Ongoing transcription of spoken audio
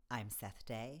Seth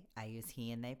Day. I use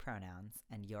he and they pronouns,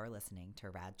 and you're listening to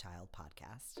Rad Child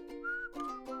Podcast.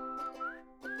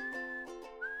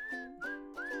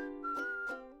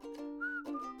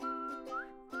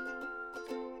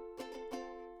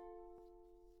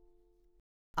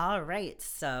 All right,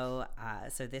 so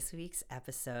this week's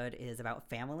episode is about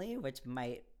family, which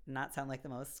might not sound like the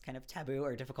most kind of taboo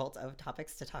or difficult of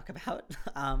topics to talk about,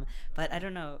 but I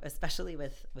don't know, especially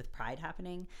with Pride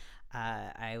happening,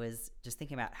 I was just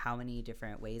thinking about how many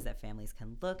different ways that families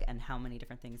can look and how many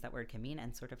different things that word can mean,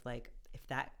 and sort of like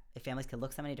if families can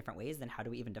look so many different ways, then how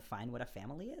do we even define what a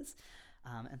family is?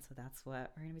 And so that's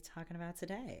what we're going to be talking about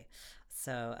today.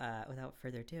 So without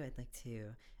further ado, I'd like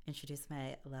to introduce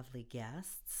my lovely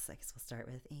guests. I guess we'll start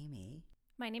with Amy.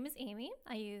 My name is Amy.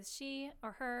 I use she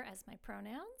or her as my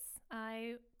pronouns.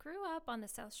 I grew up on the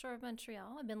South Shore of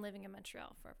Montreal. I've been living in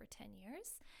Montreal for over 10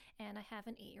 years, and I have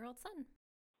an 8-year-old son.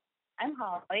 I'm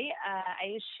Holly. I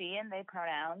use she and they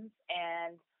pronouns,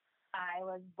 and I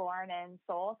was born in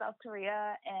Seoul, South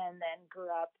Korea, and then grew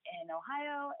up in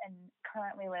Ohio and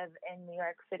currently live in New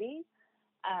York City.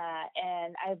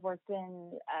 And I've worked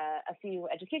in a few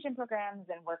education programs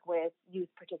and work with youth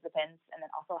participants, and then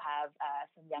also have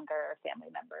some younger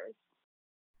family members.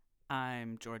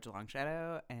 I'm George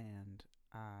Longshadow, and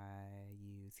I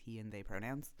use he and they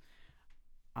pronouns.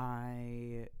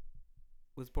 I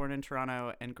was born in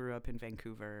Toronto and grew up in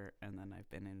Vancouver, and then I've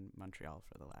been in Montreal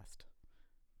for the last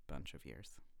bunch of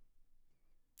years.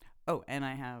 Oh, and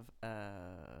I have a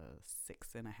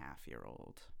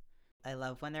 6.5-year-old. I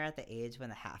love when they're at the age when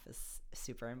the half is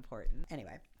super important.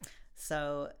 Anyway,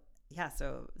 so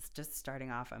just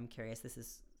starting off, I'm curious, this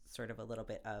is sort of a little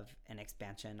bit of an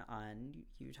expansion on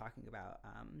you talking about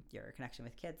your connection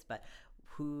with kids, but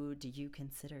who do you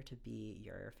consider to be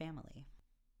your family?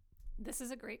 This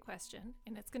is a great question,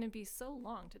 and it's going to be so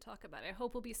long to talk about. I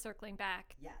hope we'll be circling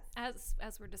back Yes.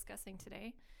 as we're discussing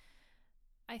today.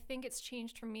 I think it's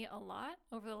changed for me a lot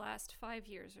over the last 5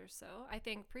 years or so. I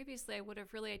think previously I would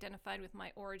have really identified with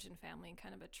my origin family in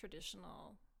kind of a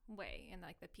traditional way, and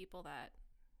like the people that,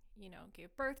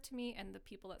 gave birth to me and the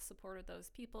people that supported those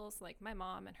peoples, like my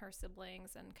mom and her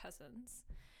siblings and cousins.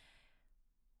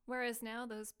 Whereas now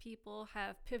those people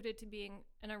have pivoted to being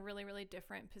in a really, really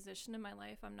different position in my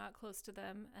life. I'm not close to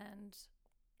them, and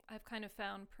I've kind of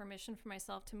found permission for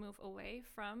myself to move away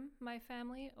from my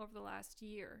family over the last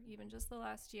year, even just the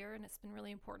last year, and it's been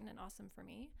really important and awesome for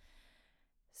me.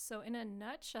 So in a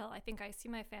nutshell, I think I see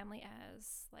my family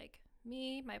as like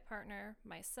me, my partner,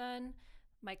 my son,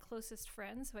 my closest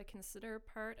friends who I consider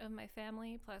part of my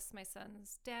family, plus my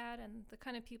son's dad, and the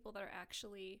kind of people that are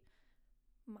actually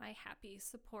my happy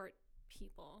support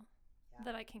people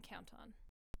that I can count on.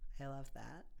 I love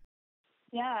that.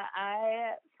 Yeah,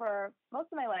 I, for most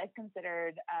of my life,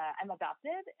 considered, I'm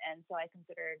adopted, and so I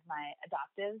considered my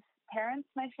adoptive parents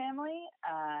my family.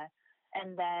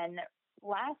 And then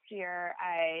last year,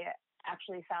 I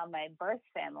actually found my birth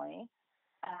family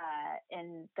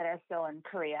that are still in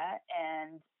Korea,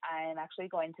 and I'm actually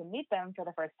going to meet them for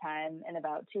the first time in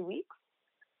about 2 weeks.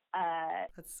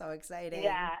 That's so exciting.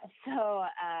 Yeah, so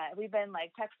we've been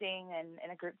like texting and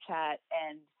in a group chat,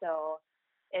 and so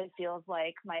it feels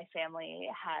like my family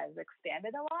has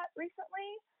expanded a lot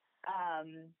recently.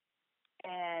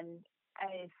 And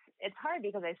it's hard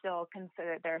because I still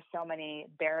consider there are so many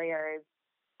barriers,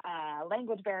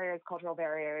 language barriers, cultural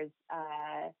barriers,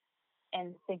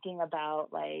 and thinking about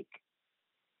like,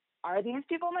 are these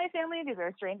people my family? These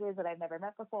are strangers that I've never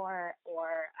met before, or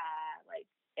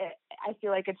I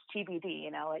feel like it's TBD,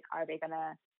 like, are they going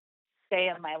to stay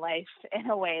in my life in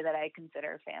a way that I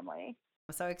consider family?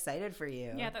 I'm so excited for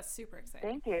you. Yeah, that's super exciting.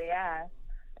 Thank you. Yeah,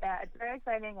 it's very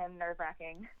exciting and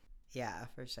nerve-wracking. Yeah,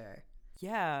 for sure.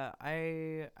 Yeah,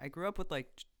 I grew up with like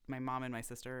my mom and my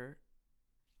sister,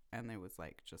 and it was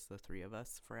like just the three of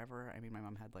us forever. I mean, my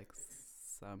mom had like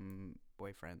some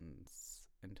boyfriends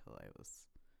until I was,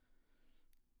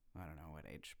 I don't know what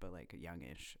age, but like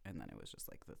youngish, and then it was just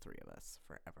like the three of us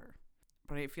forever.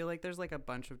 But I feel like there's like a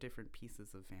bunch of different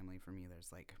pieces of family for me.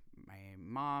 There's like my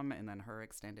mom and then her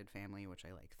extended family, which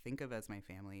I like think of as my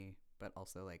family, but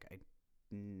also like I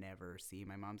never see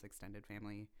my mom's extended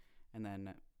family. And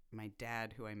then my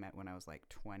dad, who I met when I was like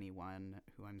 21,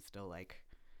 who I'm still like,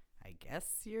 I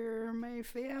guess you're my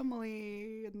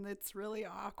family, and it's really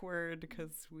awkward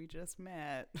because we just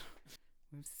met.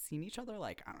 We've seen each other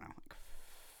like, I don't know,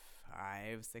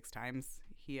 like 5-6 times.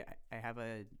 I have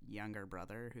a younger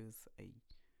brother who's a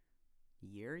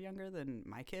year younger than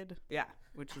my kid. Yeah,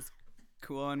 which is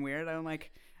cool and weird. I'm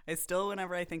like, I still,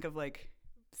 whenever I think of like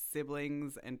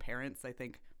siblings and parents, I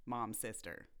think mom,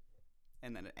 sister,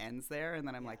 and then it ends there. And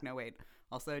then I'm like, no, wait,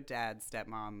 also dad,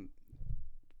 stepmom,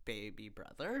 baby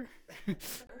brother.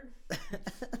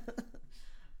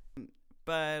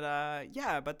 But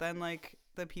yeah, but then like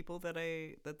the people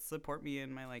that support me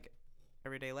in my like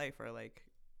everyday life are like,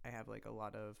 I have like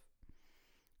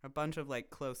a bunch of like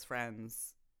close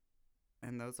friends,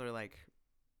 and those are like,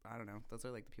 I don't know, those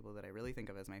are like the people that I really think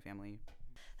of as my family.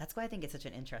 That's why I think it's such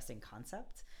an interesting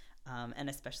concept. And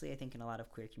especially I think in a lot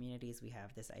of queer communities, we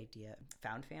have this idea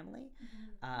found family.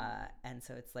 And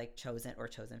so it's like chosen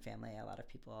family. A lot of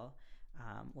people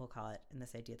will call it, in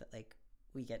this idea that like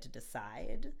we get to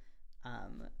decide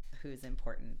who's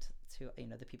important to,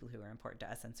 the people who are important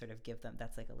to us, and sort of give them,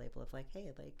 that's like a label of like,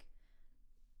 hey, like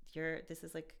this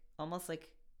is like almost like,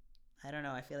 I don't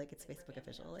know, I feel like it's Facebook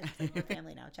official, like we're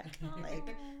family now, check.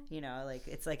 Like, like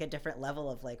it's like a different level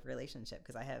of like relationship,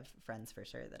 because I have friends for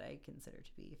sure that I consider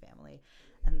to be family.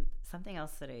 And something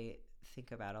else that I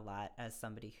think about a lot as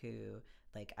somebody who,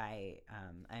 like,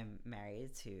 I'm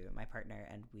married to my partner,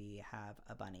 and we have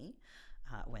a bunny,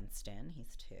 Winston,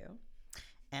 he's 2.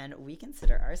 And we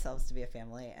consider ourselves to be a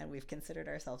family, and we've considered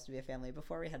ourselves to be a family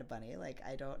before we had a bunny. Like,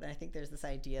 and I think there's this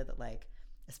idea that like,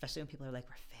 especially when people are like,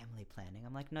 we're family planning.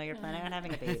 I'm like, no, you're planning on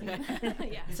having a baby.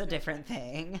 Yeah. It's a different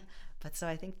thing. But so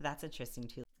I think that's interesting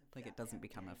too. Like, it doesn't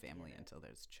become a family until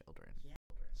there's children.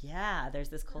 Yeah, there's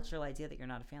this cultural idea that you're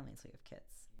not a family until you have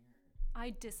kids.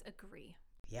 I disagree.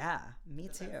 Yeah, me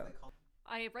too.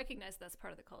 I recognize that's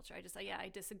part of the culture. I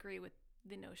disagree with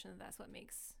the notion that that's what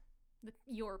makes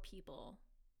your people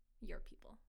your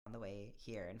people. On the way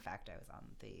here, in fact, I was on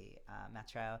the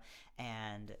metro,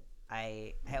 and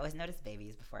I always noticed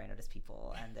babies before I noticed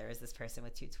people, and there was this person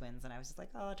with 2 twins, and I was just like,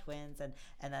 oh, twins, and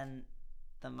then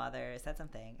the mother said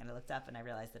something, and I looked up and I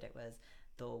realized that it was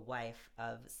the wife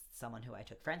of someone who I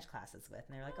took French classes with,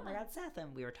 and they were like, oh my God, Seth,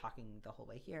 and we were talking the whole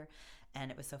way here, and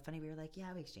it was so funny. We were like,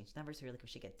 yeah, we exchanged numbers, we were like, we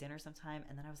should get dinner sometime,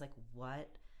 and then I was like, what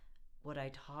would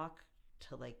I talk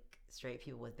to like straight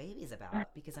people with babies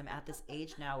about? Because I'm at this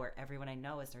age now where everyone I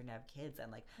know is starting to have kids,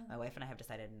 and like my wife and I have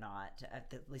decided not to,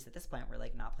 at least at this point, we're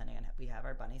like not planning on, we have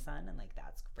our bunny son, and like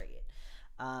that's great.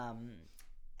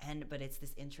 But it's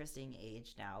this interesting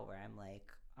age now where I'm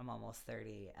like, I'm almost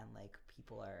 30, and like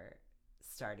people are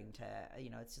starting to,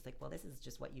 it's just like, well, this is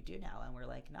just what you do now, and we're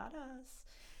like, not us.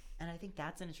 And I think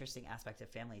that's an interesting aspect of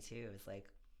family too, is like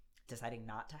deciding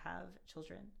not to have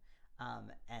children.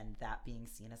 And that being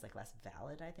seen as like less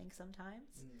valid, I think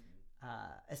sometimes,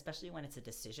 especially when it's a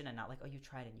decision and not like, oh, you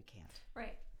tried and you can't.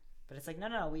 Right. But it's like,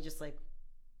 no, we just like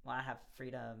want to have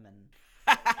freedom and.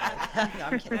 No,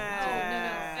 I'm kidding.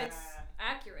 No, it's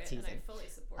accurate, Teasing. and I fully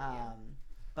support you.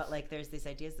 But like, there's these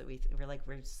ideas that we're like,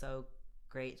 we're so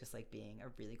great, just like being a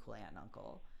really cool aunt and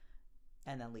uncle,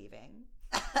 and then leaving.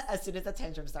 As soon as the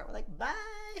tantrums start, we're like, bye.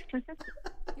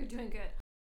 You're doing good.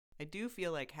 I do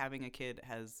feel like having a kid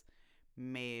has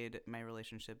made my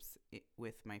relationships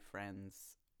with my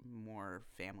friends more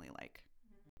family-like.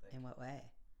 In what way?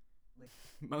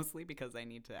 Mostly because I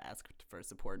need to ask for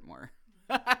support more.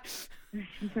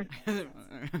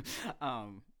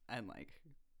 And like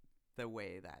the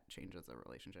way that changes a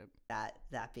relationship.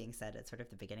 That being said, it's sort of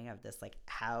the beginning of this, like,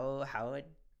 how would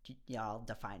y'all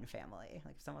define family?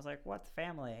 Like, if someone's like, what's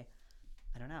family?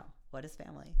 I don't know. What is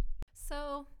family?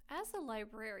 So, as a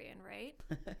librarian, right?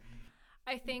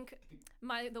 I think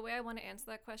the way I want to answer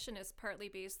that question is partly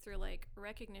based through like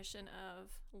recognition of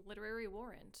literary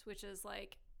warrant, which is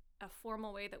like a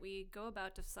formal way that we go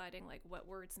about deciding like what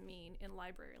words mean in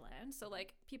library land. So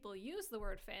like people use the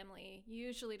word family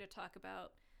usually to talk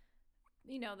about,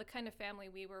 the kind of family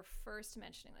we were first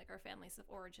mentioning, like our families of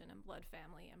origin and blood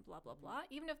family and blah, blah, blah.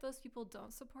 Even if those people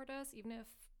don't support us, even if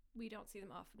we don't see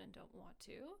them often and don't want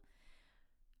to.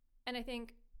 And I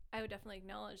think I would definitely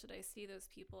acknowledge that I see those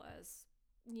people as,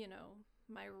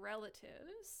 my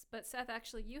relatives. But Seth,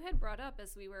 actually, you had brought up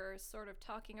as we were sort of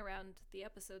talking around the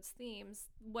episode's themes,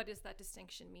 what does that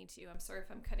distinction mean to you? I'm sorry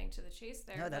if I'm cutting to the chase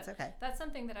there. No, that's okay. That's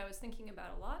something that I was thinking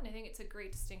about a lot, and I think it's a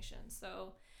great distinction.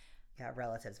 So, yeah,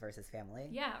 relatives versus family.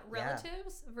 Yeah,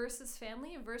 relatives versus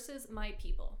family versus my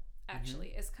people, actually,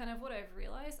 is kind of what I've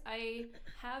realized. I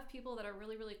have people that are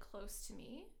really, really close to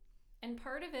me, and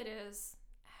part of it is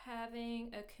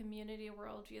having a community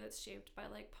worldview that's shaped by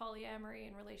like polyamory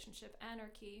and relationship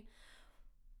anarchy,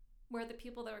 where the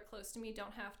people that are close to me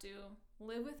don't have to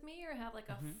live with me or have like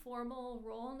a formal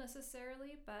role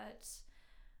necessarily, but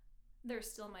they're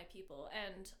still my people.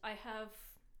 And I have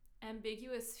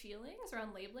ambiguous feelings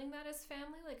around labeling that as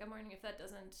family. Like, I'm wondering if that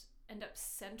doesn't end up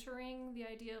centering the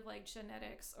idea of like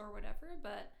genetics or whatever,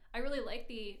 but I really like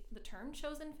the term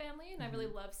chosen family, and I really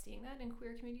love seeing that in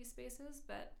queer community spaces,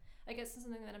 but I guess it's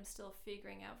something that I'm still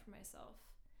figuring out for myself.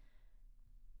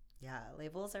 Yeah,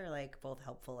 labels are like both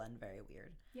helpful and very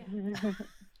weird. Yeah.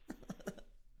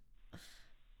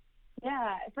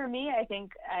 Yeah, for me, I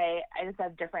think I just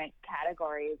have different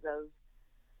categories of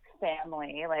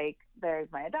family. Like there's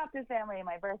my adopted family,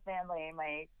 my birth family,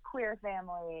 my queer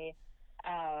family,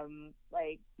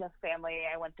 like the family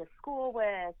I went to school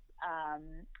with.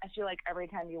 I feel like every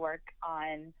time you work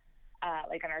on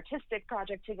like an artistic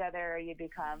project together, you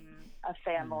become a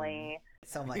family.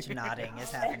 So much nodding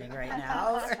is happening right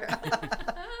now.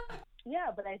 Yeah,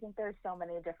 but I think there's so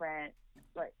many different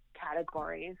like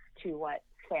categories to what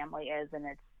family is, and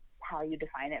it's how you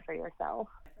define it for yourself.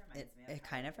 It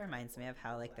kind of reminds me of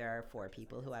how like there are 4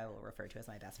 people who I will refer to as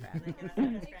my best friend.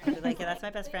 Like yeah, that's my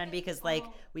best friend because like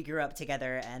we grew up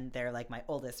together and they're like my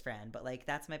oldest friend, but like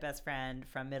that's my best friend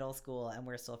from middle school and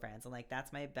we're still friends. And like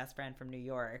that's my best friend from New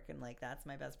York and like that's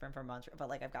my best friend from Montreal. But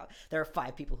like there are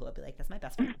 5 people who will be like, that's my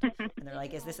best friend. And they're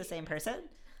like, is this the same person?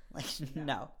 Like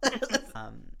no.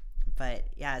 But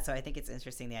yeah, so I think it's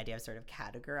interesting the idea of sort of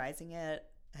categorizing it.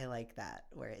 I like that,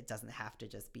 where it doesn't have to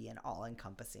just be an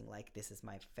all-encompassing, like, this is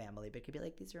my family, but it could be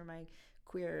like, these are my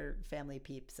queer family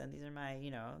peeps, and these are my,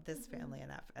 you know, this family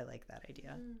and that. I like that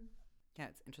idea. Yeah,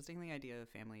 it's interesting the idea of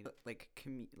family, like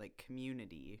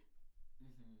community.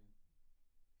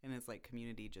 And it's like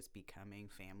community just becoming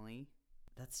family.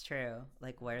 That's true.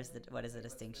 Like, what is the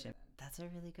distinction? That's a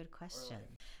really good question.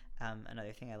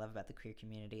 Another thing I love about the queer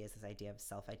community is this idea of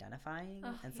self-identifying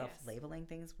and self-labeling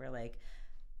things, where like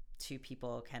 2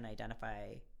 people can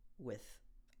identify with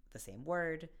the same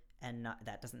word, and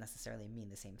that doesn't necessarily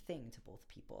mean the same thing to both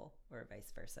people, or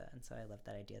vice versa. And so I love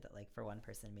that idea that like for one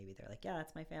person maybe they're like, yeah,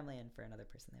 that's my family, and for another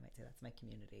person they might say that's my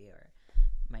community or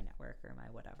my network or my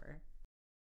whatever.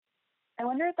 I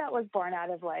wonder if that was born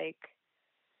out of like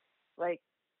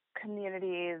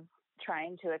communities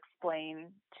trying to explain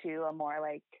to a more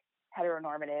like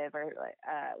heteronormative or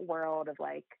world of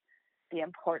like the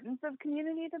importance of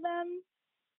community to them.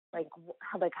 Like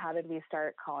how did we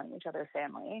start calling each other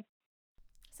family?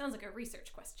 Sounds like a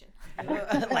research question.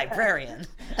 Librarian.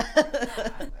 Oh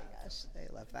my gosh,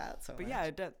 I love that so much. But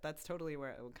yeah, that's totally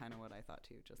kind of what I thought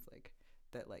too. Just like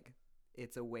that, like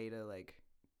it's a way to like,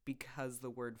 because the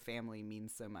word family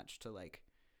means so much to like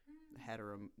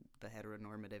the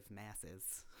heteronormative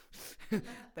masses,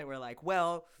 that we're like,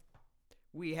 well,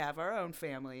 we have our own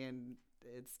family and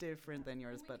it's different than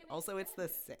yours, but also it's the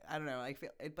same. I don't know. I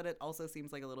feel, but it also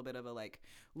seems like a little bit of a like,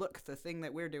 look, the thing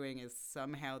that we're doing is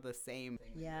somehow the same.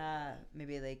 Yeah,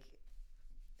 maybe like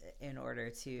in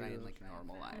order to try and like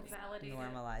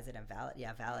normalize it and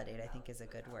validate. I think is a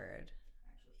good word.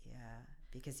 Yeah,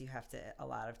 because you have to, a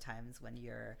lot of times when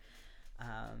you're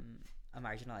a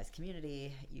marginalized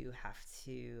community, you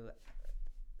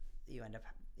end up,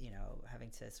 you know, having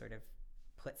to sort of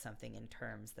put something in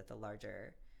terms that the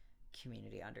larger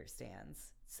community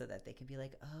understands, so that they can be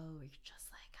like, oh, you're just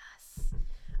like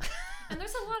us. And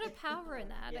there's a lot of power in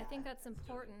that. I think that's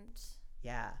important.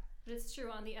 Yeah, but it's true.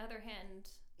 On the other hand,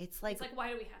 it's like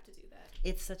why do we have to do that?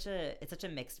 It's such a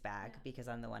mixed bag, because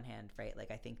on the one hand, right, like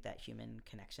I think that human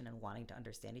connection and wanting to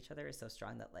understand each other is so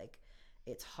strong that like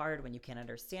it's hard when you can't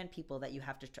understand people, that you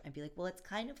have to try and be like, well, it's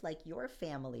kind of like your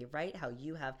family, right?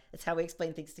 It's how we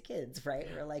explain things to kids, right?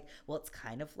 We're like, well, it's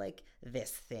kind of like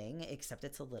this thing, except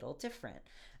it's a little different.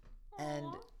 Aww. And,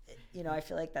 you know, I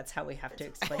feel like that's how we have to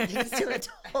explain things to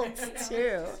adults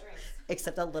too,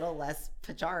 except a little less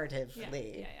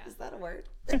pejoratively. Yeah. Is that a word?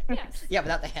 Yes. Yeah,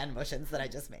 without the hand motions that I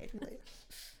just made.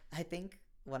 I think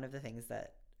one of the things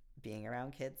that being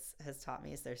around kids has taught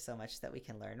me is there's so much that we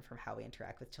can learn from how we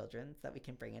interact with children that we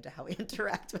can bring into how we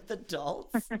interact with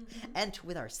adults and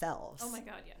with ourselves. Oh my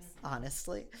God, yes.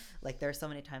 Honestly, like there are so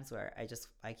many times where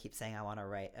I keep saying I want to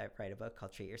write a book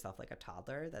called Treat Yourself Like a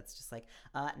Toddler. That's just like,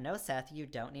 no, Seth, you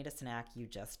don't need a snack. You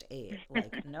just ate.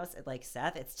 Like, no, like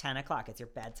Seth, it's 10 o'clock. It's your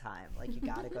bedtime. Like you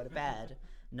got to go to bed.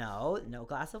 No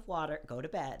glass of water. Go to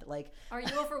bed. Like, are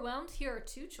you overwhelmed? Here are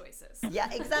 2 choices. Yeah,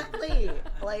 exactly.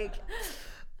 Like,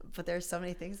 but there's so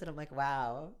many things that I'm like,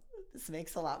 wow, this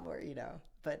makes a lot more, you know.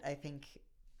 But I think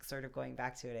sort of going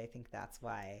back to it, I think that's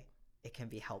why it can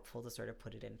be helpful to sort of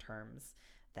put it in terms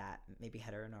that maybe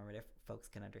heteronormative folks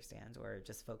can understand, or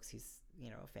just folks whose, you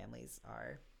know, families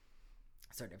are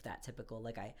sort of that typical.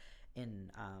 Like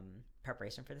in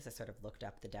preparation for this, I sort of looked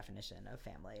up the definition of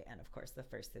family, and of course the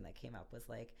first thing that came up was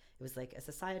like, it was like a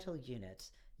societal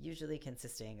unit usually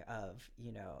consisting of,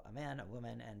 you know, a man, a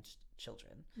woman, and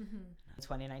children. In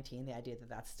 2019, the idea that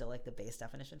that's still like the base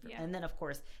definition for, and then of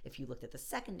course if you looked at the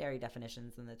secondary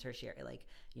definitions and the tertiary, like,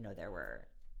 you know, there were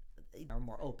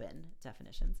more open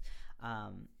definitions,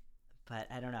 but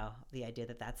I don't know, the idea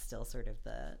that that's still sort of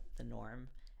the norm.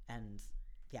 And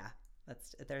yeah,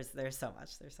 There's so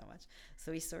much. There's so much.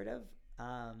 So we sort of,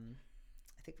 I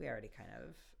think we already kind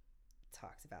of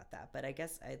talked about that, but I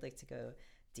guess I'd like to go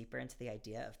deeper into the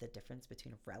idea of the difference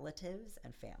between relatives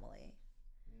and family.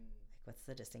 Like, what's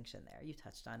the distinction there? You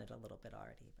touched on it a little bit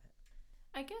already,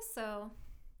 but I guess so.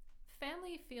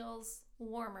 Family feels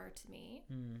warmer to me.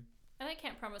 And I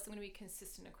can't promise I'm going to be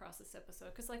consistent across this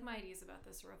episode because, like, my ideas about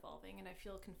this are evolving and I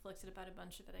feel conflicted about a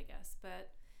bunch of it, I guess.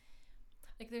 But,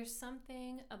 like, there's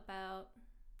something about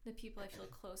the people I feel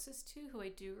closest to who I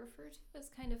do refer to as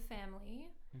kind of family,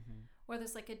 where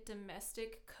there's, like, a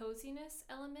domestic coziness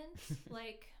element.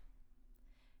 like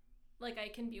I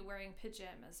can be wearing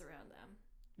pajamas around them.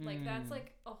 Like, that's,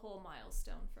 like, a whole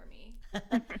milestone for me.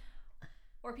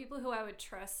 Or people who I would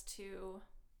trust to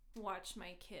watch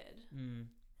my kid.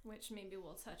 Which maybe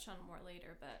we'll touch on more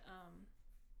later, but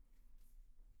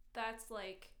that's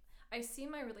like, I see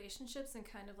my relationships in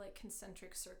kind of like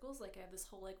concentric circles. Like, I have this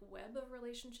whole like web of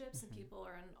relationships and people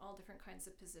are in all different kinds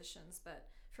of positions, but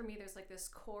for me there's like this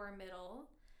core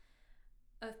middle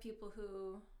of people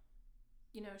who,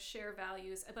 you know, share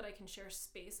values but I can share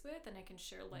space with and I can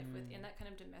share life with in that kind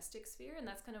of domestic sphere, and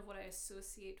that's kind of what I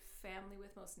associate family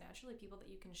with most naturally. People that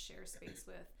you can share space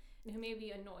with and who maybe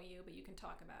annoy you, but you can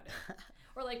talk about it.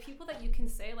 Or like people that you can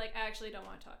say, like, I actually don't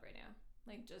want to talk right now.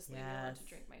 Like, just leave me alone to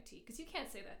drink my tea. Because you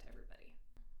can't say that to everybody.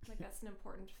 Like, that's an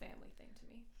important family thing to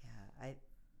me. Yeah,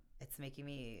 it's making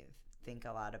me think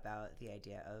a lot about the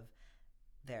idea of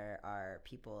there are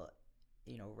people,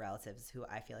 you know, relatives who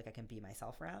I feel like I can be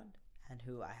myself around, and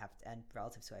and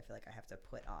relatives who I feel like I have to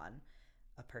put on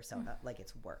a persona, like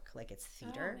it's work, like it's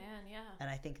theater. Oh man, yeah. And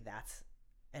I think that's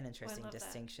an interesting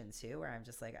distinction too, where I'm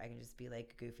just like, I can just be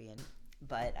like goofy,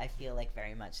 but I feel like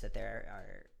very much that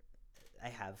I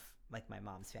have like my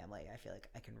mom's family, I feel like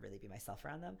I can really be myself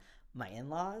around them. My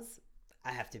in-laws,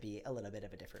 I have to be a little bit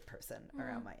of a different person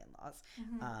around my in-laws,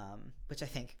 which I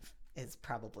think is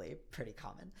probably pretty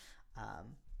common.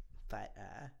 But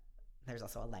there's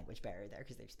also a language barrier there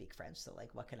because they speak French, so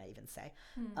like, what can I even say?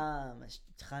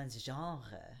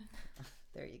 Transgenre.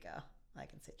 There you go. I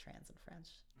can say trans in French.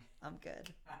 I'm good.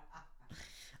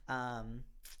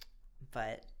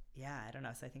 But yeah, I don't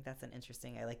know. So I think that's an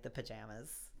interesting, I like the pajamas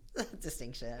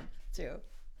distinction too.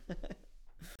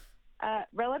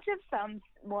 Relative sounds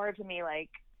more to me like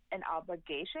an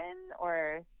obligation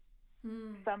or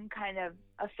some kind of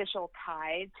official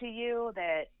tie to you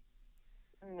that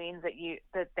means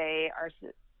that they are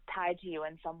tied to you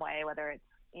in some way, whether it's,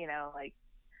 you know, like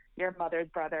your mother's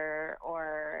brother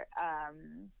or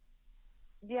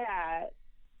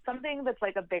something that's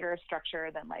like a bigger structure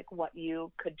than like what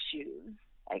you could choose,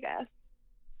 I guess.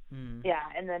 Yeah,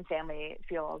 and then family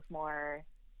feels more,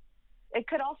 it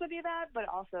could also be that, but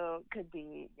also could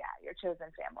be, your chosen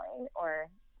family or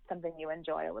something you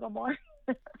enjoy a little more.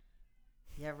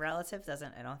 Yeah, relative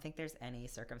I don't think there's any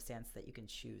circumstance that you can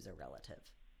choose a relative.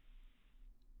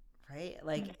 Right?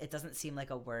 Like, it doesn't seem like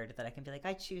a word that I can be like,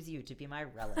 I choose you to be my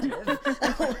relative.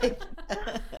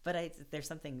 But there's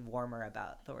something warmer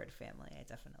about the word family, I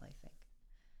definitely think.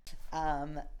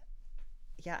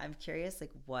 Yeah, I'm curious,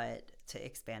 like, to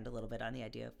expand a little bit on the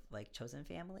idea of, like, chosen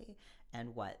family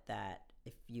and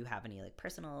if you have any, like,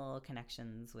 personal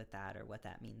connections with that or what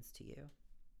that means to you.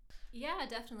 Yeah,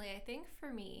 definitely. I think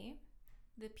for me,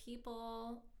 the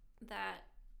people that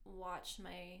watch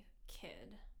my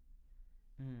kid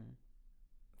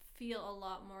feel a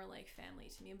lot more like family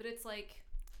to me, but it's like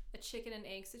a chicken and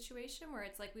egg situation where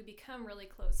it's like we become really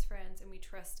close friends and we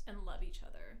trust and love each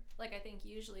other. Like, I think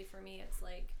usually for me it's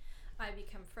like I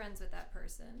become friends with that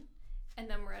person and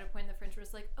then we're at a point in the friendship where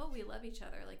it's like, oh, we love each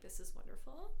other, like this is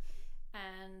wonderful.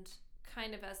 And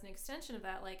kind of as an extension of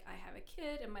that, like I have a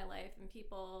kid in my life and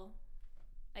people,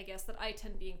 I guess, that I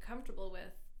tend being comfortable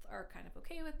with are kind of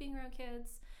okay with being around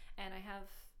kids. And I have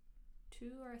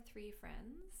 2 or 3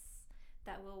 friends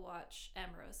that will watch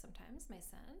Ambrose sometimes, my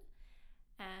son.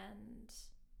 And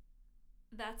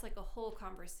that's like a whole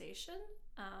conversation.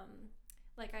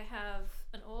 Like I have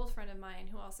an old friend of mine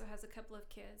who also has a couple of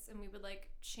kids, and we would like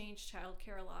change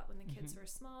childcare a lot when the kids were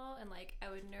small, and like I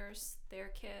would nurse their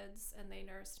kids and they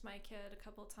nursed my kid a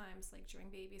couple times like during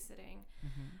babysitting.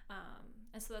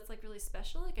 And so that's like really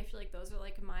special. Like I feel like those are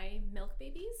like my milk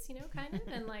babies, you know, kind of,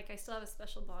 and like I still have a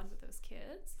special bond with those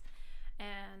kids.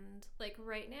 And like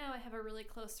right now I have a really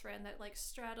close friend that like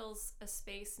straddles a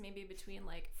space maybe between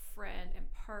like friend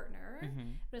and partner,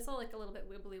 but it's all like a little bit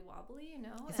wibbly wobbly, you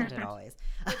know. Isn't it always?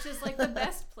 Which is like the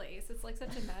best place. It's like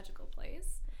such a magical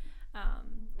place.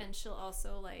 And she'll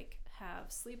also like have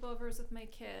sleepovers with my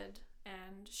kid,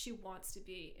 and she wants to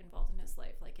be involved in his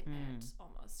life like an aunt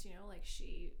almost, you know, like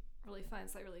she really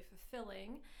finds that really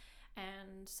fulfilling.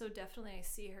 And so definitely I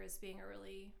see her as being a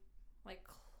really like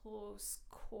close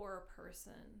core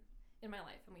person in my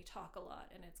life, and we talk a lot,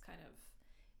 and it's kind of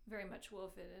very much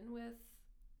woven in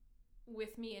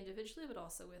with me individually, but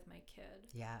also with my kid.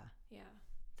 Yeah.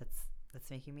 That's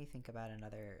making me think about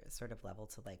another sort of level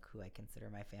to like who I consider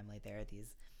my family. There are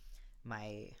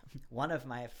one of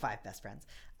my 5 best friends,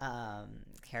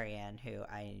 Carrie Ann, who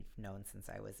I've known since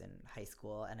I was in high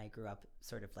school, and I grew up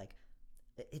sort of like,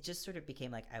 it just sort of became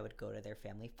like I would go to their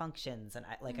family functions, and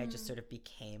I just sort of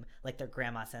became like their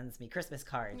grandma sends me Christmas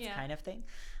cards kind of thing,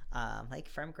 like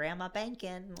from Grandma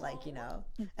Bankin, like, you know,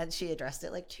 and she addressed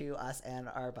it like to us and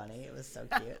our bunny. It was so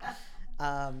cute.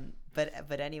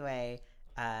 But anyway,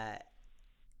 I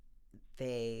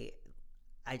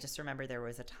just remember there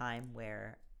was a time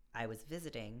where I was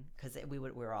visiting, because we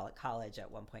were all at college at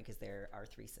one point, because there are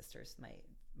 3 sisters,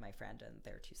 my friend and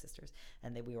their 2 sisters,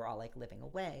 and we were all like living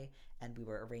away, and we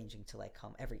were arranging to like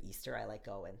come every Easter. I like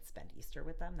go and spend Easter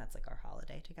with them. That's like our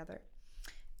holiday together.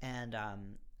 And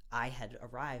I had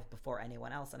arrived before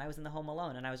anyone else, and I was in the home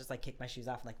alone, and I was just like kicked my shoes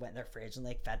off and like went in their fridge and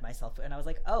like fed myself, and I was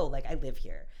like, oh, like I live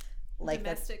here. Like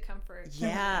domestic comfort.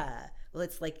 Yeah. Well,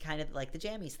 it's like kind of like the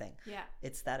jammies thing. Yeah.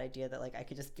 It's that idea that like I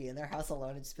could just be in their house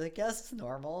alone and just be like, yes, it's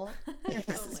normal. This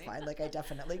is fine. Like I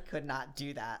definitely could not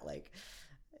do that. Like,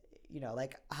 you know,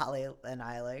 like Holly and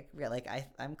I, like, we're like,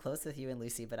 I'm close with you and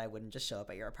Lucy, but I wouldn't just show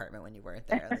up at your apartment when you weren't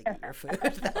there, like eat your food.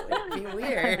 That would be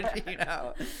weird, you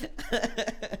know?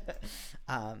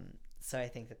 So I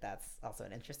think that that's also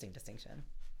an interesting distinction.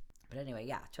 But anyway,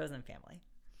 yeah, chosen family.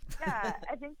 Yeah,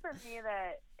 I think for me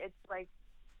that it's like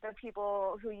the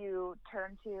people who you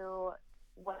turn to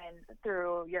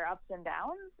through your ups and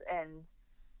downs, and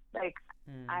like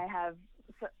I have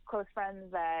close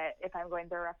friends that if I'm going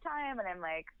through a rough time and I'm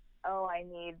like, oh, I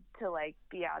need to like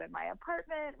be out of my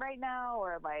apartment right now,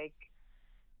 or like,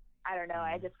 I don't know,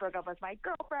 I just broke up with my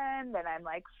girlfriend and I'm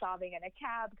like sobbing in a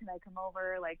cab, can I come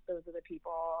over? Like those are the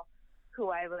people who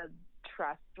I would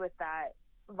trust with that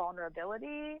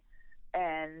vulnerability.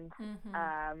 And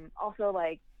also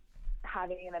like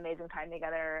having an amazing time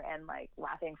together and like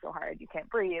laughing so hard you can't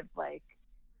breathe, like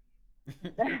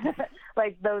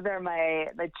like those are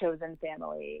the chosen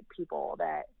family people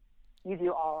that you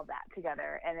do all of that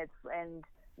together, and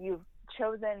you've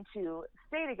chosen to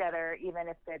stay together even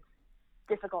if it's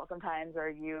difficult sometimes, or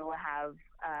you have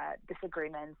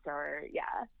disagreements, or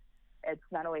it's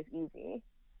not always easy.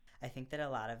 I think that a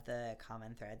lot of the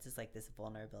common threads is like this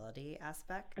vulnerability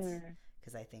aspect,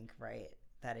 because I think, right,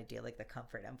 that idea, like the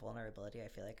comfort and vulnerability, I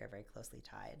feel like are very closely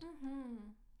tied.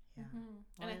 Yeah.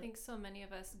 And I think so many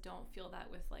of us don't feel that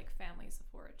with like families of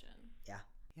origin.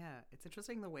 Yeah, it's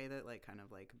interesting the way that like kind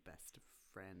of like best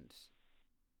friend,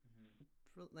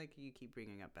 like you keep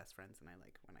bringing up best friends, and I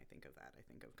like when I think of that, I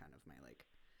think of kind of my like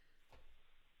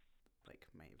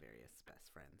my various best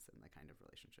friends and the kind of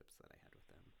relationships that I had with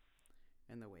them.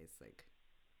 And the ways like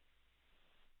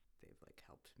they've like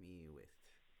helped me with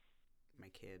my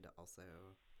kid, also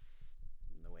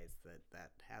in the ways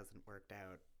that hasn't worked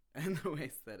out, and the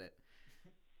ways that it,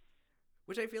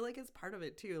 which I feel like is part of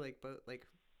it too, like, but like,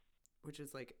 which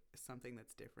is like something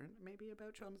that's different maybe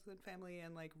about chosen family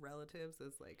and like relatives,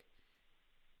 is like,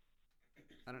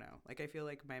 I don't know, like I feel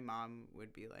like my mom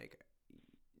would be like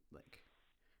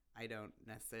I don't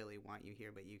necessarily want you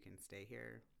here, but you can stay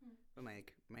here. But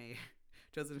like my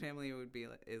chosen family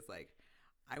is like,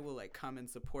 I will like come and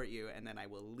support you, and then I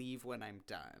will leave when I'm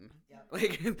done.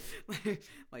 Like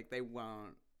they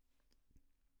won't.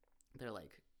 They're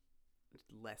like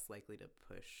less likely to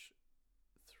push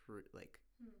through, like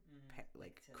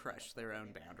crush their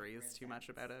own boundaries too much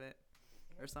about it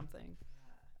or something.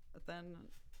 But then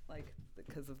like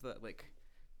because of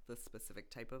the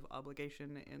specific type of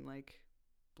obligation in like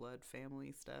blood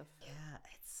family stuff. Yeah,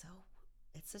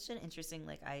 it's such an interesting,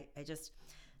 like I just,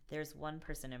 there's one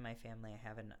person in my family. I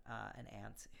have an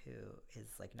aunt who is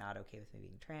like not okay with me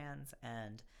being trans,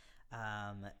 and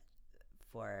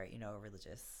for, you know,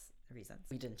 religious reasons.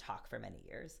 We didn't talk for many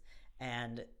years,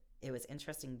 and it was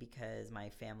interesting because my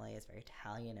family is very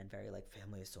Italian and very like,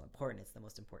 family is so important, it's the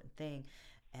most important thing.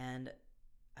 And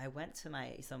I went to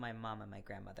my mom and my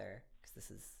grandmother, because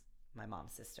this is my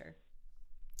mom's sister,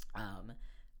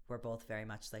 were both very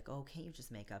much like, oh, can't you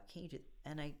just make up? Can't you do?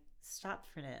 And I stopped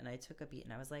for a minute and I took a beat,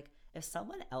 and I was like, if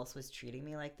someone else was treating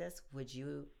me like this, would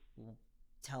you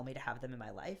tell me to have them in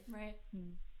my life? Right.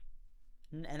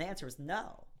 And the answer was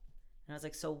no. And I was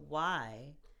like, so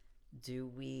why do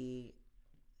we,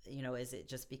 you know, is it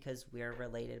just because we're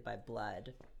related by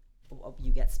blood,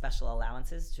 you get special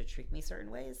allowances to treat me certain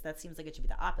ways? That seems like it should be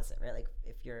the opposite, right? Like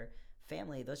if you're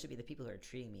family, those should be the people who are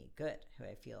treating me good, who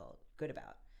I feel good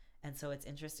about. And so it's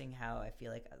interesting how I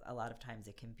feel like a lot of times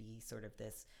it can be sort of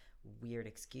this weird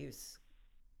excuse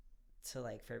to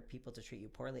like for people to treat you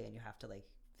poorly, and you have to like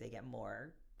they get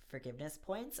more forgiveness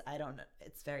points. I don't know.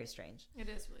 It's very strange. It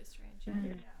is really strange.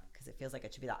 Mhm. Because it feels like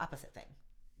it should be the opposite thing.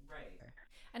 Right.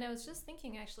 And I was just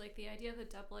thinking, actually, like the idea of the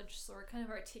double-edged sword kind of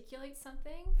articulates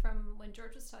something from when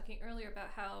George was talking earlier about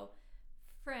how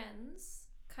friends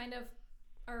kind of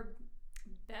are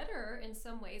better in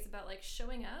some ways about like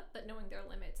showing up but knowing their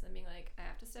limits and then being like, I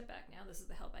have to step back now, this is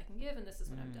the help I can give and this is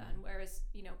what I've done. Whereas,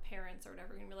 you know, parents or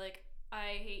whatever are gonna be like,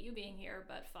 I hate you being here,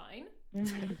 but fine.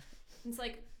 It's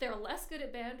like they're less good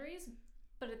at boundaries,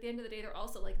 but at the end of the day they're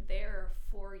also like there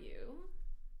for you.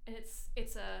 And it's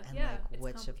And yeah, like it's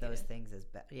which of those complicated. things is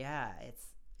better? Yeah,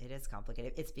 it is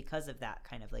complicated. It's because of that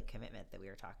kind of like commitment that we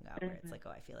were talking about, where it's like,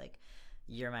 oh, I feel like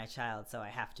you're my child, so I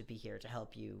have to be here to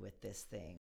help you with this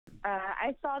thing.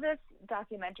 I saw this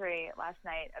documentary last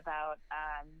night about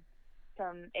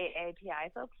some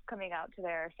AAPI folks coming out to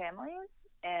their families,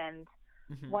 and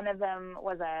one of them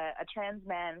was a trans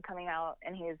man coming out,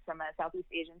 and he's from a Southeast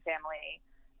Asian family,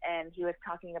 and he was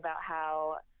talking about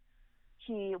how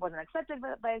he wasn't accepted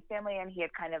by his family, and he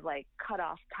had kind of like cut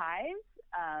off ties.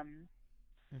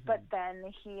 But then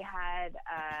he had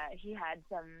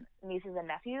some nieces and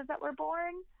nephews that were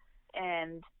born,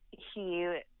 and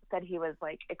he said he was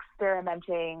like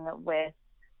experimenting with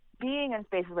being in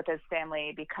spaces with his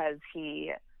family because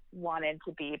he wanted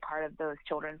to be part of those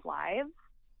children's lives.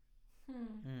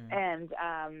 And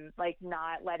like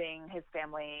not letting his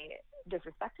family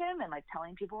disrespect him and like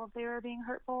telling people if they were being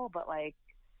hurtful, but like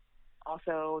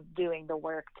also doing the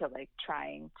work to like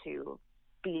trying to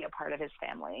be a part of his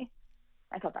family.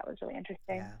 I thought that was really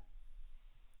interesting. Yeah.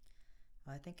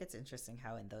 Well, I think it's interesting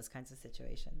how in those kinds of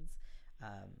situations,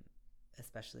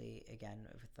 especially again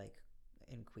with like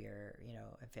in queer, you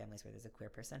know, in families where there's a queer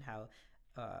person, how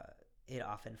it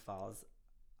often falls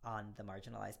on the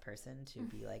marginalized person to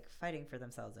be like fighting for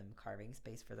themselves and carving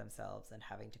space for themselves and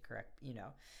having to correct, you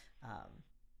know.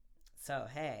 So,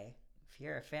 hey, if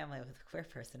you're a family with a queer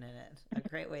person in it, a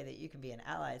great way that you can be an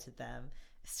ally to them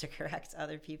is to correct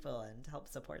other people and help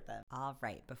support them. All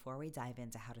right, before we dive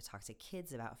into how to talk to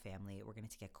kids about family, we're going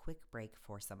to take a quick break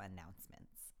for some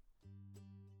announcements.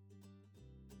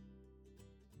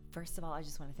 First of all, I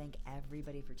just want to thank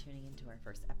everybody for tuning into our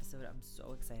first episode. I'm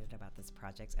so excited about this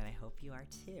project, and I hope you are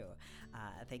too.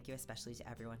 Thank you especially to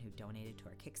everyone who donated to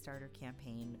our Kickstarter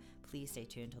campaign. Please stay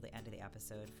tuned until the end of the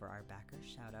episode for our backer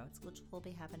shoutouts, which will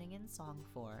be happening in song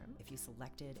form. If you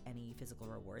selected any physical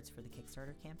rewards for the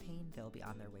Kickstarter campaign, they'll be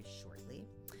on their way shortly.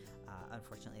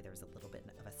 Unfortunately, there was a little bit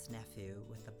of a snafu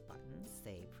with the buttons.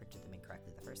 They printed them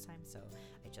incorrectly the first time, so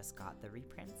I just got the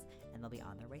reprints, and they'll be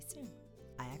on their way soon.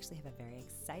 I actually have a very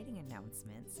exciting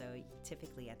announcement. So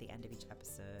typically at the end of each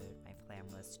episode, my plan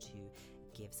was to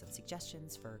give some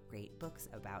suggestions for great books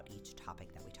about each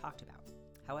topic that we talked about.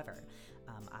 However,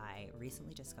 I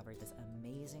recently discovered this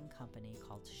amazing company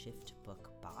called Shift Book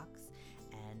Box,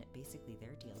 and basically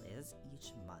their deal is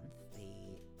each month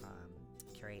they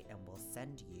curate and will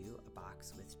send you a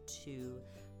box with 2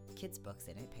 kids' books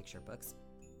in it, picture books,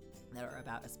 that are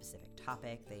about a specific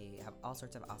topic. They have all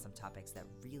sorts of awesome topics that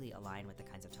really align with the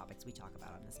kinds of topics we talk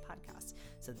about on this podcast.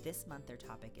 So this month their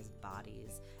topic is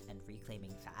bodies and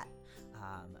reclaiming fat,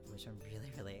 which I'm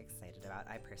really, really excited about.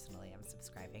 I personally am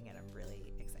subscribing, and I'm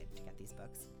really excited to get these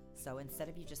books. So instead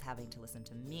of you just having to listen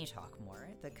to me talk more,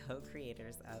 the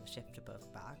co-creators of Shift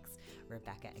Book Box,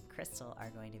 Rebecca and Crystal, are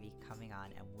going to be coming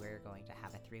on, and we're going to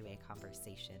have a 3-way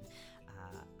conversation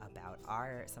about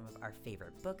some of our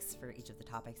favorite books for each of the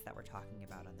topics that we're talking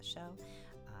about on the show,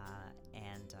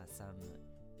 and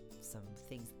some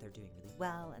things that they're doing really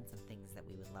well and some things that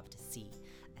we would love to see.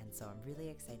 And so I'm really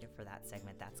excited for that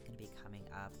segment. That's going to be coming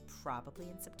up probably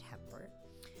in September.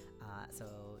 So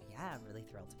yeah, I'm really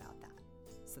thrilled about that.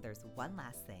 So there's one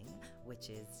last thing, which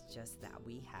is just that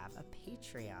we have a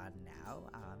Patreon now.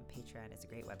 Patreon is a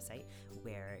great website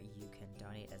where you can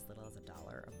donate as little as $1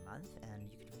 a month, and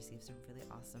you can receive some really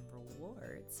awesome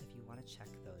rewards. If you want to check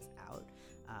those out,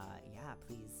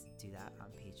 please do that on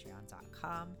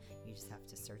patreon.com. You just have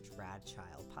to search Rad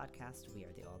Child Podcast. We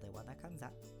are the only one that comes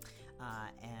up.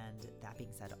 And that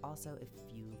being said, also, if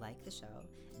you like the show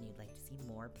and you'd like to see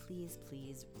more, please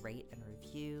rate and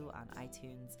review on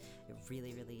iTunes. It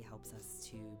really, really helps us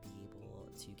to be able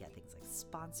to get things like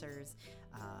sponsors.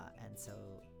 And so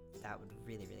that would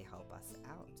really, really help us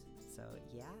out. So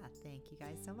yeah, thank you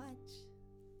guys so much.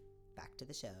 Back to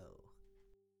the show.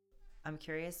 I'm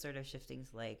curious, sort of shifting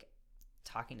to like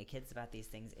talking to kids about these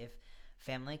things. If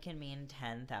family can mean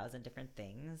 10,000 different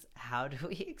things, how do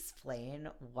we explain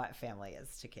what family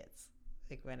is to kids?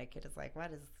 Like when a kid is like,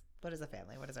 what what is a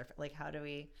family? What is our like?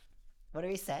 What do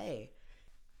we say?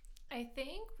 I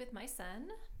think with my son,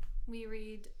 we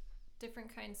read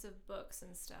different kinds of books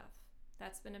and stuff.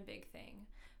 That's been a big thing.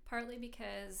 Partly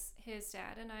because his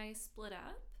dad and I split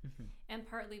up, and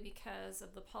partly because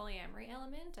of the polyamory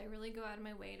element. I really go out of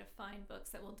my way to find books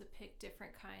that will depict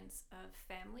different kinds of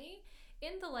family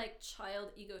in the like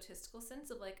child egotistical sense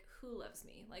of like who loves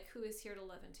me, like who is here to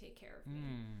love and take care of me.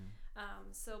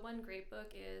 So one great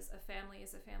book is A Family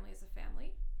is a Family is a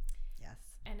Family. Yes.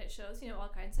 And it shows, all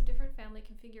kinds of different family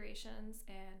configurations,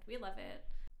 and we love it.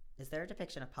 Is there a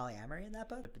depiction of polyamory in that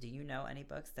book? Do you know any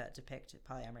books that depict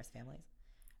polyamorous families?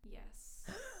 Yes.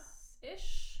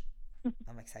 Ish.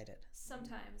 I'm excited.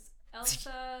 Sometimes.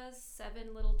 Elsa's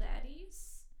 7 Little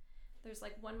Daddies. There's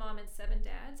like one mom and 7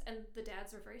 dads, and the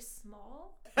dads are very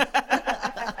small.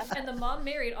 And the mom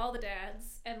married all the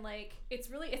dads, and like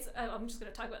I'm just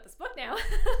gonna talk about this book now.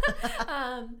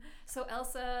 So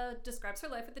Elsa describes her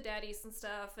life with the daddies and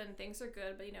stuff, and things are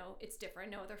good, but it's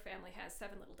different. No other family has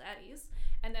 7 little daddies.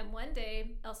 And then one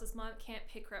day Elsa's mom can't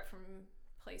pick her up from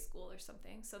play school or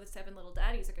something, so the 7 little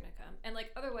daddies are gonna come, and like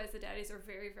otherwise the daddies are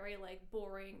very, very like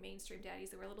boring mainstream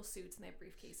daddies. They wear little suits and they have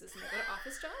briefcases and they go to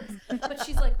office jobs. But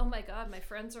she's like, oh my god, my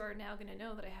friends are now gonna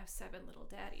know that I have 7 little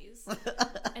daddies.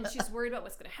 And she's worried about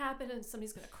what's gonna happen, and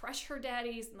somebody's gonna crush her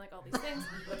daddies and like all these things.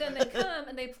 But then they come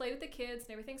and they play with the kids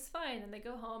and everything's fine, and they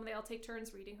go home and they all take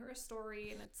turns reading her a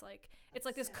story, and it's like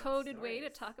this coded way to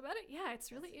talk about it. Yeah,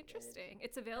 it's really interesting.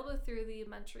 It's available through the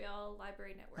Montreal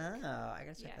Library Network. Oh, I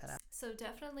gotta check that out. So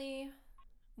definitely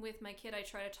with my kid, I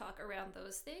try to talk around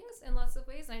those things in lots of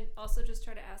ways. And I also just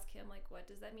try to ask him, like, what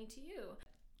does that mean to you?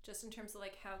 Just in terms of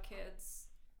like how kids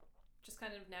just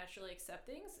kind of naturally accept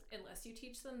things unless you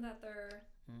teach them that they're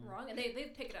wrong. And they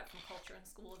pick it up from culture and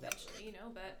school eventually,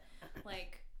 but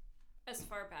like as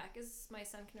far back as my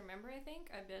son can remember, I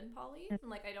think I've been poly, and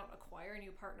like I don't acquire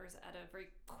new partners at a very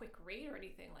quick rate or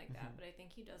anything like that, but I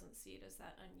think he doesn't see it as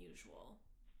that unusual.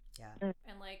 Yeah.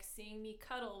 And like seeing me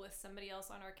cuddle with somebody else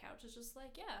on our couch is just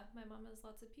like, yeah, my mom has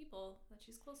lots of people that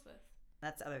she's close with.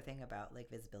 That's the other thing about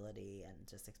like visibility and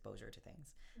just exposure to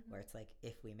things, where it's like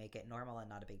if we make it normal and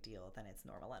not a big deal, then it's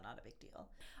normal and not a big deal.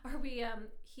 Or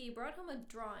he brought home a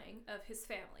drawing of his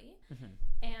family,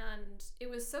 and it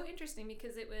was so interesting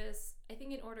because it was, I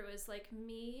think in order, it was like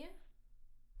maybe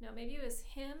it was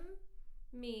him,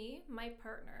 me, my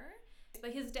partner,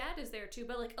 but his dad is there too,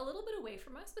 but like a little bit away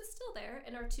from us, but still there,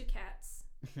 and our 2 cats.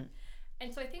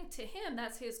 And so I think to him,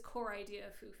 that's his core idea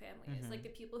of who family is, like the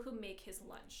people who make his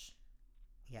lunch.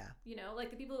 Yeah. Like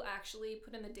the people who actually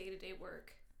put in the day-to-day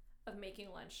work of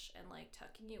making lunch and like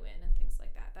tucking you in and things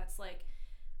like that. That's like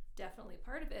definitely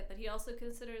part of it. But he also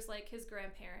considers like his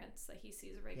grandparents that he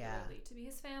sees regularly to be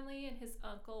his family, and his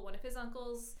uncle, one of his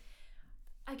uncles.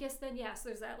 I guess then, so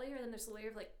there's that layer, and then there's a layer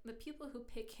of like the people who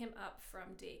pick him up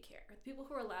from daycare, the people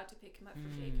who are allowed to pick him up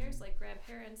from daycare. So like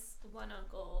grandparents, one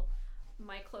uncle,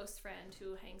 my close friend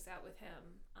who hangs out with him.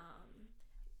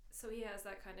 So he has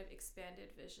that kind of expanded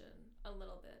vision a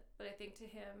little bit. But I think to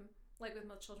him, like with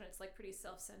most children, it's like pretty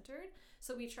self-centered.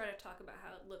 So we try to talk about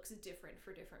how it looks different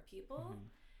for different people.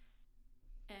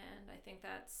 And I think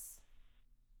that's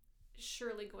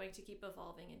surely going to keep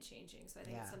evolving and changing. So I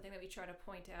think it's something that we try to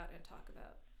point out and talk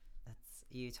about. That's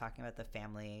you talking about the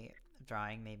family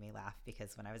drawing made me laugh,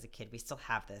 because when I was a kid, we still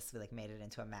have this. We like made it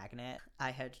into a magnet.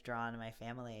 I had drawn my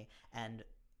family, and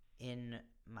in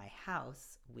my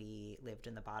house, we lived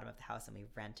in the bottom of the house, and we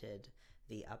rented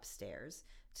the upstairs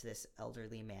to this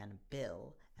elderly man,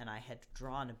 Bill, and I had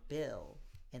drawn Bill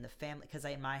in the family, because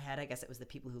in my head, I guess it was the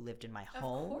people who lived in my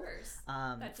home. Of course.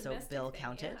 So Bill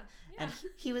counted. Yeah. And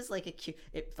he was like a cute,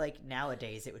 like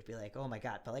nowadays it would be like, oh my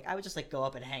God, but like I would just like go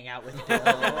up and hang out with Bill,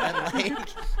 and like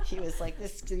he was like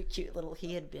this cute little,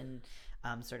 he had been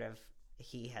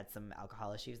he had some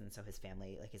alcohol issues, and so his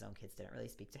family, like his own kids, didn't really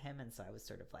speak to him, and so I was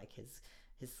sort of like his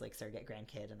like surrogate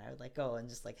grandkid, and I would like go and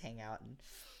just like hang out. And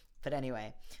but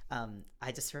anyway,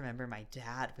 I just remember my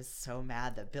dad was so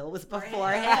mad that Bill was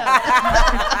before him.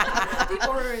 The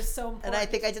order is so important. And I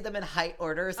think I did them in height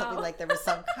order or something. Like there was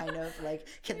some kind of like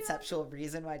conceptual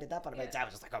reason why I did that, but my dad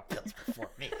was just like, oh, Bill's before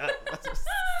me. I was just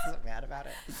so mad about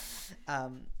it.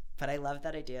 But I love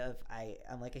that idea of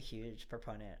I'm like a huge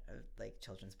proponent of like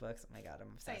children's books. Oh my God, I'm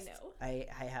obsessed. I know.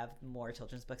 I have more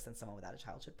children's books than someone without a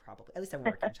child should probably. At least I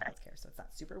work in childcare, so it's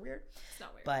not super weird. It's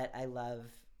not weird. But I love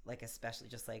like especially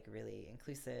just like really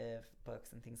inclusive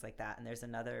books and things like that. And there's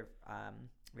another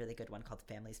really good one called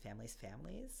Families, Families,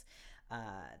 Families.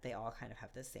 They all kind of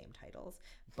have the same titles,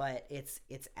 but it's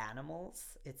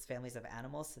animals. It's families of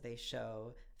animals. So they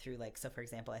show through like, so for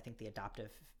example, I think the adoptive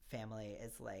family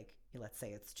is like, let's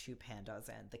say it's 2 pandas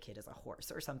and the kid is a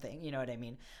horse or something, you know what I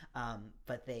mean?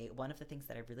 But one of the things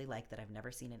that I really like that I've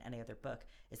never seen in any other book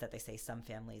is that they say some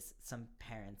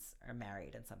parents are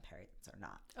married and some parents are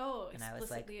not. Oh, and I was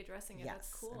explicitly like, addressing it. Yes.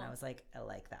 That's cool. And I was like, I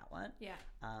like that one. Yeah.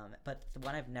 But the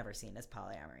one I've never seen is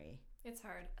polyamory. It's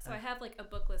hard. So I have like a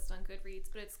book list on Goodreads,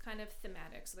 but it's kind of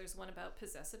thematic. So there's one about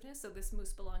possessiveness. So This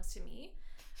Moose Belongs to Me.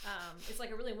 It's like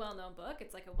a really well-known book.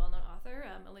 It's like a well-known author,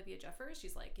 Olivia Jeffers.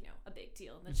 She's like, a big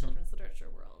deal in the children's literature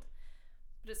world.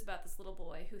 But it's about this little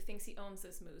boy who thinks he owns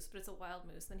this moose, but it's a wild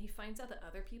moose. Then he finds out that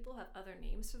other people have other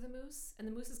names for the moose, and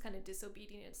the moose is kind of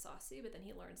disobedient and saucy, but then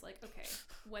he learns, like, okay,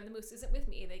 when the moose isn't with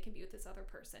me, they can be with this other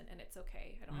person, and it's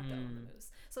okay. I don't have to own the moose.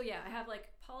 So yeah, I have like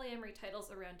polyamory titles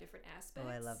around different aspects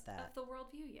I love that. of the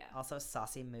worldview. Yeah. Also,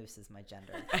 saucy moose is my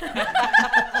gender.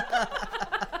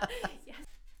 Yes.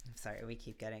 I'm sorry, we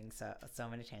keep getting so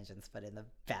many tangents, but in the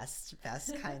best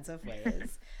kinds of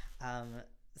ways.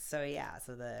 So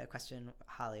the question,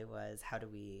 Holly, was how do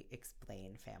we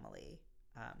explain family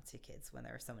to kids when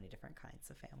there are so many different kinds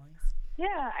of families?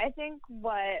 Yeah, I think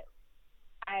what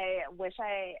I wish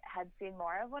I had seen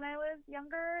more of when I was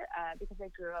younger, because I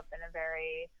grew up in a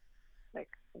very like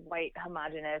white,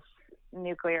 homogenous,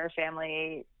 nuclear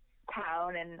family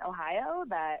town in Ohio,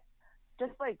 that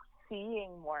just like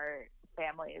seeing more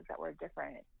families that were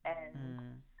different,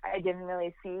 and I didn't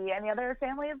really see any other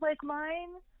families like mine.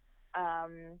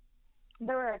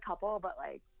 There were a couple, but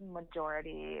like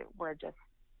majority were just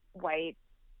white,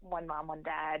 one mom, one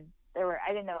dad. I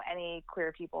didn't know any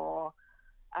queer people.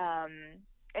 And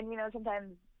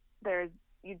sometimes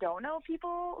you don't know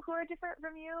people who are different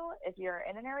from you if you're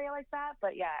in an area like that.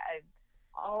 But yeah,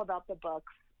 all about the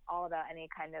books, all about any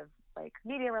kind of like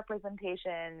media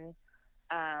representation,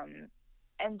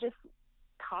 and just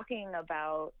talking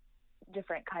about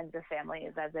different kinds of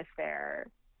families as if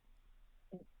they're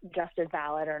just as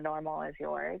valid or normal as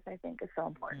yours, I think is so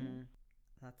important.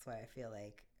 That's why I feel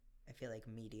like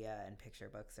media and picture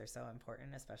books are so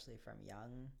important, especially from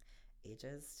young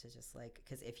ages, to just like,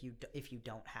 because if you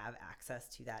don't have access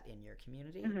to that in your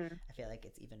community, I feel like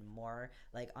it's even more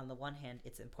like, on the one hand,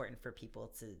 it's important for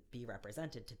people to be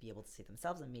represented, to be able to see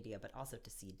themselves in media, but also to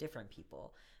see different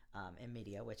people in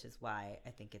media, which is why I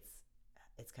think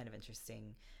it's kind of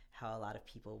interesting how a lot of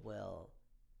people will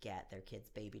get their kids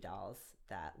baby dolls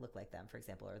that look like them, for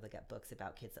example, or they'll get books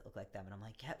about kids that look like them, and I'm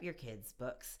like, get your kids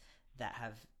books that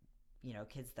have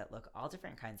kids that look all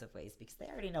different kinds of ways, because they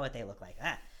already know what they look like.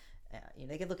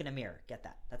 They can look in a mirror, get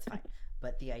that, that's fine.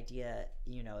 But the idea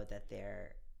that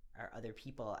there are other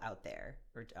people out there,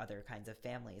 or other kinds of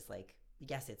families, like,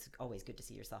 yes, it's always good to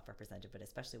see yourself represented, but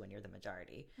especially when you're the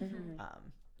majority,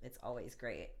 it's always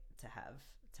great to have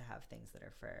things that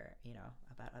are for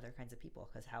about other kinds of people,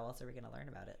 because how else are we going to learn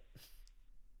about it?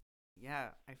 Yeah,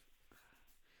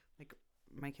 like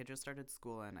my kid just started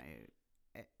school, and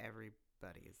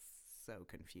everybody's so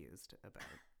confused about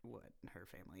what her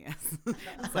family is.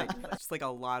 It's like just like a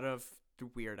lot of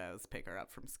weirdos pick her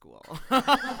up from school.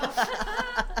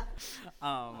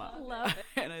 Love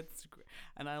it.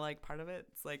 And I like, part of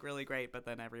it's like really great, but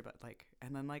then everybody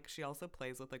and then she also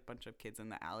plays with like a bunch of kids in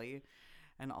the alley.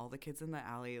 And all the kids in the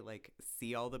alley like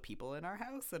see all the people in our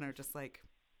house and are just like,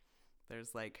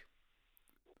 there's like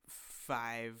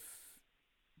 5.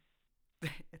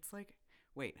 It's like,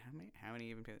 wait, how many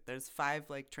even people? There's 5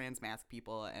 like trans mask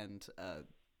people and a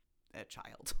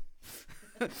child.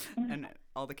 And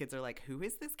all the kids are like, who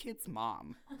is this kid's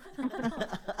mom? And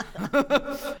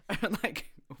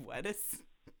like, what is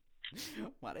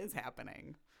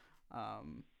happening?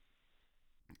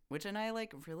 Which, and I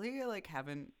like really like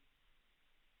haven't,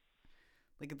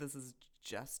 like, this has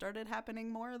just started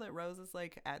happening more, that Rose is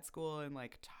like at school and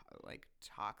like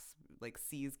talks, like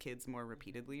sees kids more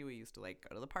repeatedly. We used to like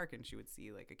go to the park and she would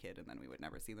see like a kid and then we would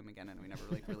never see them again, and we never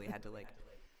like really had to like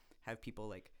have people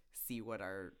like see what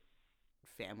our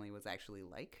family was actually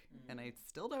like. And I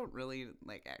still don't really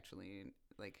like actually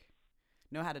like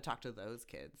know how to talk to those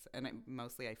kids. And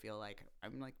mostly I feel like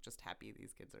I'm like just happy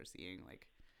these kids are seeing like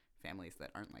families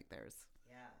that aren't like theirs.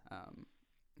 Yeah.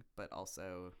 But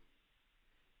also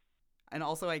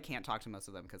I can't talk to most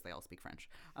of them because they all speak French.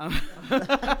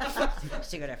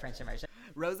 She go to French immersion.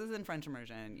 Rose is in French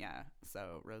immersion, yeah.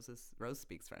 So Rose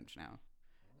speaks French now,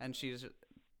 and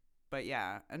but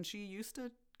yeah, and she used to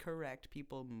correct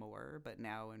people more, but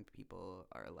now when people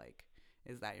are like,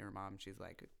 "Is that your mom?" She's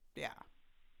like, "Yeah,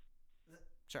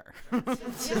 sure." Yeah,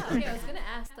 okay, I was gonna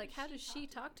ask, like, how does she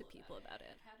talk to people about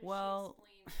it? Well,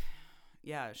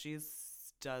 yeah, she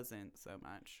doesn't so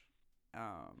much.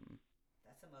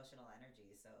 That's emotional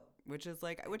energy, so. Which is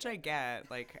like, which I get,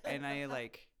 like, and I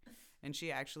like, And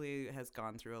she actually has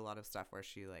gone through a lot of stuff where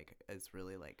she like is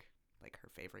really like her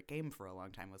favorite game for a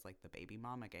long time was like the baby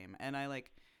mama game. And I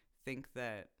like think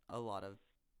that a lot of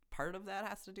part of that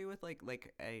has to do with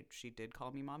she did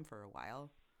call me mom for a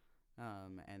while.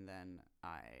 And then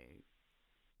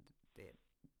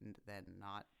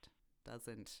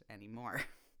doesn't anymore.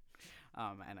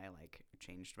 And I like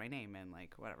changed my name and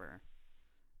like whatever.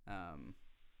 And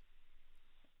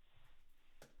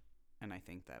I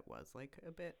think that was like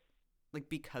a bit like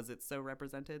because it's so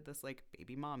represented this like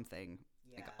baby mom thing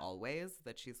like always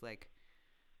that she's like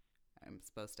I'm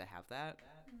supposed to have that.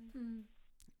 And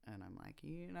I'm like,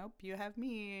 nope, you have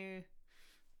me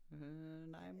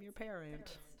and I'm your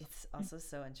parent. It's also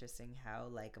so interesting how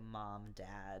like mom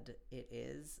dad it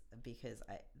is, because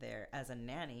there as a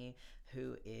nanny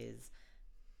who is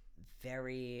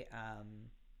very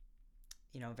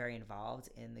very involved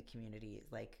in the community.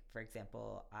 Like, for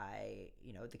example,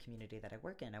 the community that I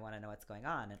work in, I want to know what's going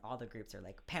on. And all the groups are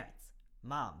like parents,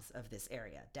 moms of this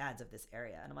area, dads of this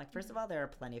area. And I'm like, first of all, there are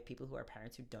plenty of people who are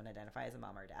parents who don't identify as a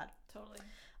mom or dad. Totally.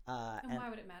 And why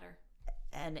would it matter?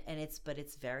 And it's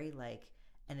very like,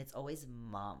 and it's always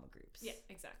mom groups. Yeah,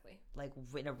 exactly. Like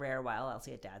in a rare while, I'll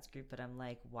see a dad's group, but I'm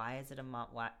like, why is it a mom?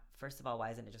 First of all,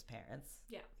 why isn't it just parents?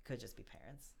 Yeah. It could just be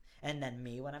parents. And then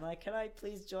me when I'm like, can I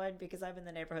please join because I'm in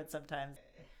the neighborhood sometimes.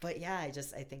 But yeah,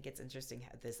 I think it's interesting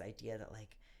how this idea that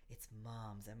like it's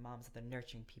moms and moms are the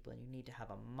nurturing people and you need to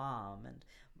have a mom, and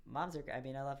moms are,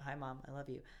 hi mom, I love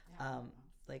you. Yeah,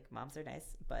 like moms are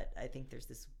nice, but I think there's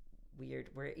this weird,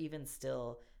 we're even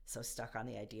still so stuck on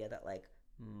the idea that like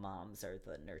moms are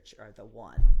the the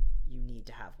one. You need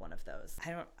to have one of those.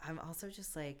 I'm also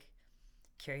just like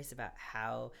curious about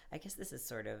how, I guess this is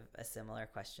sort of a similar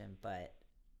question, but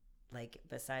like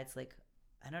besides like,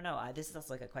 I don't know, this is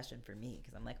also like a question for me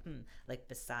because I'm like, like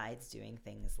besides doing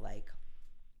things like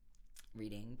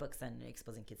reading books and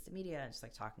exposing kids to media and just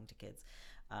like talking to kids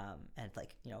and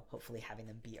like, hopefully having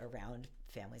them be around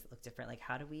families that look different, like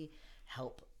how do we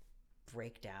help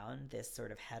break down this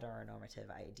sort of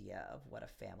heteronormative idea of what a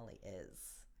family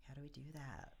is? How do we do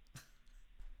that?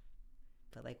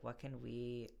 But like, what can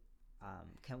we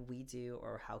do,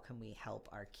 or how can we help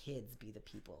our kids be the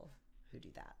people who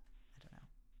do that? I don't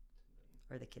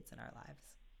know. Or the kids in our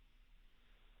lives.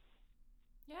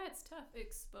 Yeah, it's tough.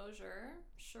 Exposure,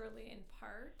 surely in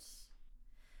part.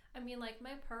 I mean, like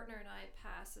my partner and I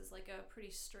pass as like a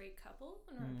pretty straight couple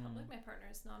in our public. My partner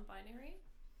is non-binary.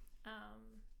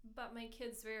 But my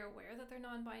kids very aware that they're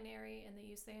non-binary and they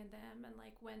use they and them. And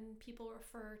like when people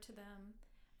refer to them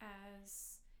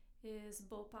as is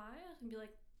beau-père, and be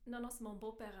like, non, c'est mon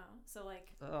beau-parent. So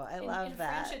like, I love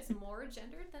that. In French, it's more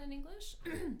gendered than in English.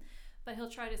 But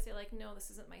he'll try to say like, no, this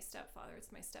isn't my stepfather,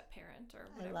 it's my step-parent or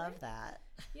whatever. I love that.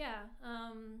 Yeah.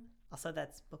 Also,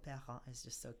 that's beau-parent is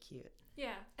just so cute.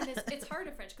 Yeah, and it's hard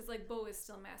in French because like beau is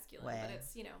still masculine, but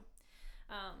it's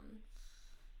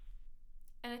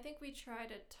and I think we try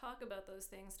to talk about those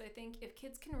things. But I think if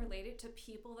kids can relate it to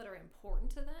people that are important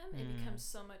to them, it becomes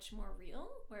so much more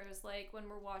real. Whereas like when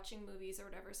we're watching movies or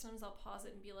whatever, sometimes I'll pause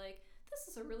it and be like, this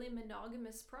is a really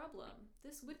monogamous problem.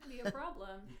 This wouldn't be a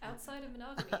problem outside of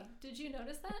monogamy. Did you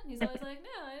notice that? And he's always like,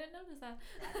 no, I didn't notice that.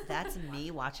 That's me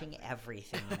watching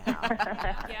everything now.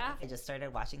 Yeah. I just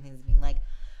started watching things and being like,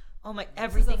 oh my,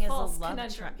 everything is a love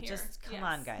triangle. Just come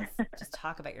on, guys. Just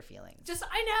talk about your feelings. Just,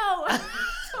 I know.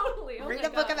 Totally. Oh Read a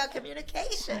book about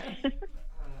communication.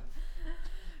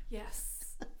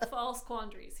 Yes. False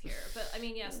quandaries here. But I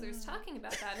mean, yes, there's talking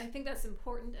about that. And I think that's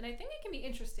important. And I think it can be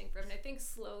interesting for him. And I think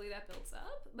slowly that builds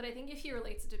up. But I think if he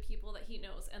relates it to people that he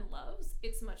knows and loves,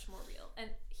 it's much more real.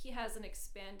 And he has an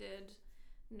expanded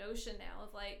notion now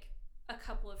of like a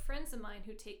couple of friends of mine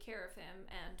who take care of him.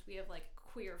 And we have like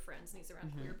queer friends and he's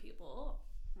around queer people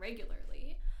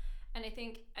regularly. And I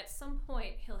think at some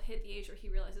point he'll hit the age where he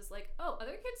realizes like, oh,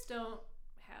 other kids don't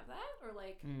have that, or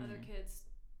like other kids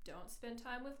don't spend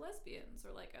time with lesbians,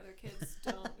 or like other kids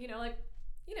don't,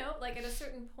 like at a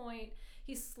certain point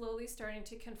he's slowly starting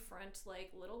to confront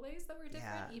like little ways that we're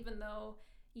different, even though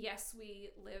yes,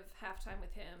 we live half time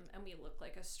with him and we look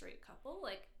like a straight couple.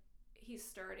 Like he's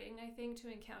starting, I think,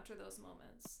 to encounter those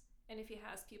moments. And if he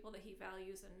has people that he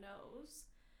values and knows,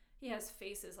 he has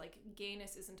faces. Like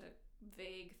gayness isn't a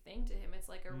vague thing to him. It's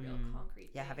like a real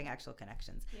concrete thing. Having actual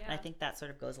connections. Yeah. And I think that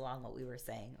sort of goes along what we were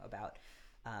saying about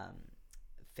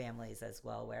families as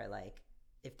well, where like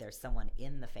if there's someone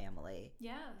in the family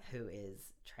who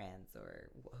is trans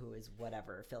or who is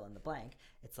whatever, fill in the blank,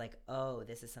 it's like, oh,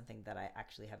 this is something that I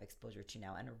actually have exposure to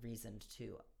now and a reason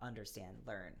to understand,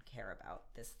 learn, care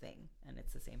about this thing. And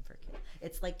it's the same for kids.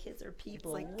 It's like kids are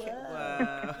people. It's like,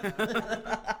 whoa.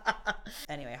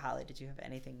 Anyway, Holly, did you have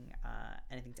anything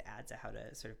to add to how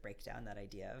to sort of break down that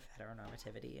idea of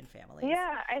heteronormativity in families?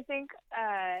 Yeah, I think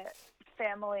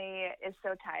family is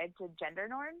so tied to gender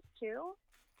norms too,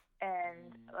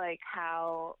 and like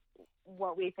how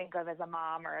what we think of as a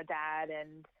mom or a dad,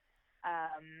 and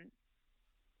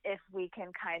if we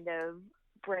can kind of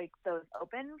break those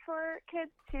open for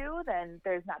kids too, then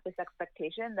there's not this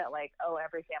expectation that like, oh,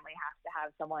 every family has to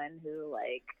have someone who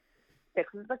like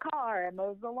fixes the car and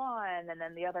mows the lawn, and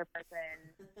then the other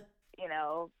person, you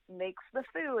know, makes the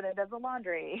food and does the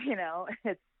laundry. You know,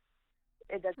 it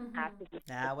doesn't have to be.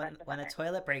 When a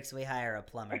toilet breaks, we hire a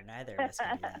plumber. Neither of us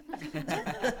can do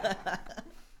that.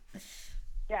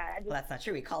 Yeah, well, that's not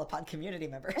true. We call upon community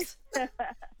members.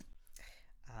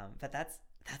 But that's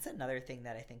another thing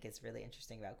that I think is really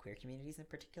interesting about queer communities in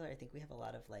particular. I think we have a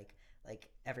lot of like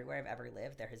everywhere I've ever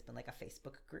lived, there has been like a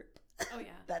Facebook group. Oh yeah.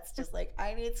 That's just like,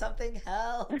 I need something,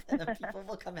 help, and then people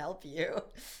will come help you.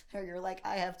 Or you're like,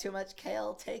 I have too much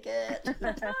kale, take it.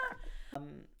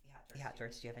 Yeah,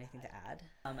 George, do you have anything to add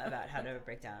about how to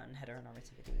break down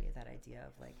heteronormativity, that idea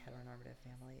of like heteronormative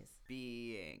families?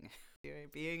 Being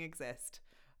exist.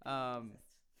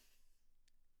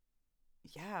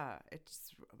 Yeah,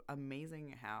 it's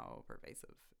amazing how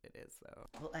pervasive it is, though.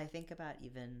 Well, I think about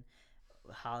even,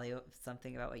 Holly,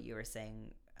 something about what you were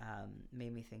saying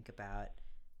made me think about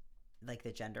like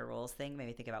the gender roles thing. Made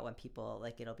me think about when people,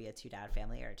 like, it'll be a 2-dad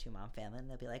family or a 2-mom family, and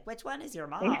they'll be like, which one is your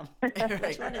mom?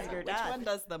 Which one is your dad? Which one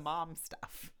does the mom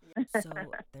stuff? So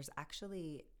there's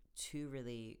actually 2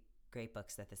 really great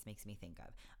books that this makes me think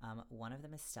of. One of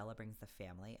them is Stella Brings the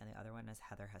Family, and the other one is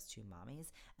Heather Has 2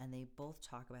 Mommies, and they both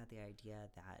talk about the idea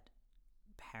that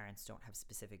parents don't have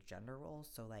specific gender roles.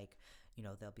 So like, you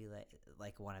know, they'll be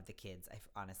like one of the kids, I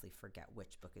honestly forget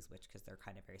which book is which because they're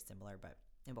kind of very similar, but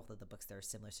in both of the books there are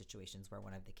similar situations where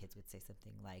one of the kids would say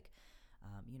something like,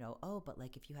 you know, oh, but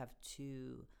like if you have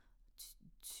two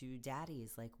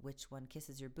daddies, like which one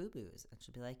kisses your boo-boos? And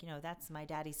she'll be like, you know, that's my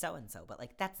daddy so-and-so, but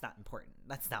like that's not important.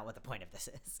 That's not what the point of this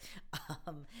is.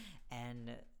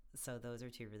 And so those are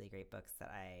 2 really great books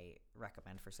that I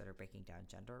recommend for sort of breaking down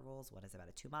gender roles. One is about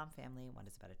a 2-mom family, one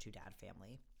is about a 2-dad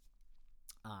family.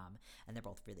 And they're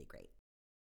both really great.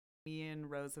 Me and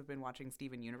Rose have been watching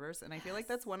Steven Universe, and I feel like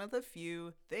that's one of the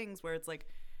few things where it's like,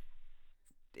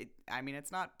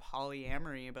 it's not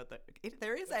polyamory, but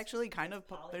there is actually kind of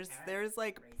there's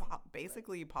like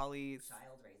basically poly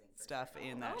stuff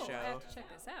in that show. I have to check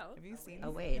this out. Have you seen?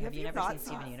 Oh wait, have you never seen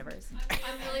Steven Universe?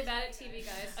 I'm really bad at TV,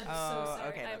 guys. I'm so sorry.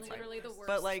 Okay, I'm literally the worst.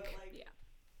 But like, yeah.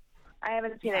 I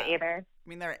haven't seen it either. I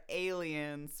mean, they're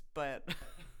aliens, but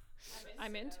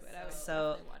I'm into it. I would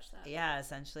so definitely watch that. Yeah,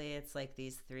 essentially it's like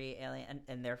these 3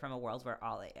 and they're from a world where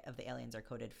all of the aliens are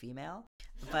coded female,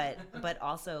 but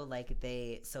also like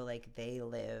they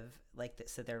live like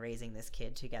so they're raising this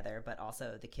kid together, but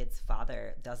also the kid's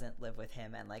father doesn't live with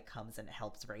him and like comes and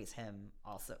helps raise him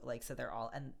also, like, so they're all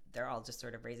just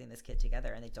sort of raising this kid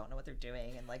together, and they don't know what they're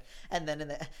doing, and like and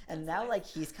now like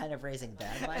he's kind of raising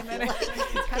them. I feel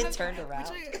like it turned around.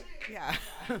 Yeah.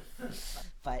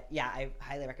 But yeah, I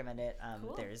highly recommend it.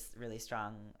 Cool. There's really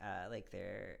strong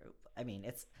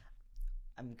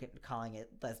I'm calling it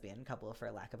lesbian couple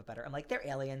for lack of a better. I'm like, they're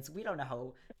aliens. We don't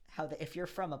know how if you're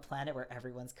from a planet where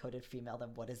everyone's coded female, then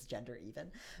what is gender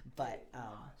even? But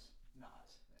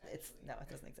it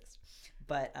doesn't exist.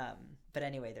 But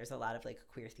anyway, there's a lot of like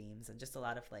queer themes and just a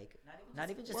lot of like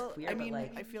not even just queer. I mean, but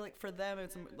like I feel like for them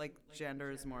it's like gender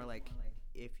is more like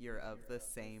if you're of the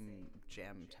same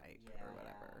gem type or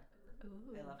whatever.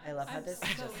 Ooh. I love how this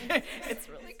just it's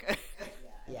really good.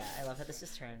 Yeah, I love how this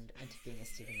just turned into being a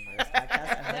Steven Universe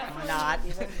podcast. I'm like, not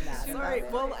even that. Sorry.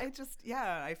 Well,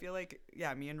 I feel like,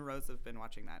 me and Rose have been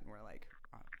watching that, and we're like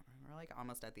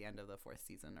almost at the end of the 4th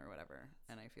season or whatever.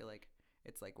 And I feel like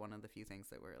it's like one of the few things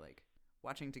that we're like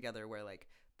watching together where like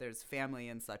there's family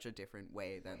in such a different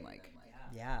way than like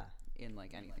in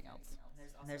like anything else.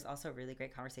 And there's also really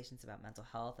great conversations about mental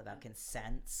health, about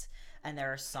consent, and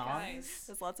there are songs.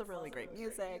 There's lots of really great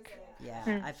music.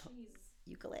 Yeah, I've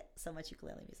so much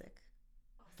ukulele music.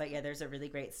 But yeah, there's a really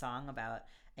great song about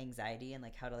anxiety and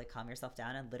like how to like calm yourself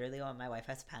down. And literally, when my wife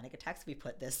has panic attacks, we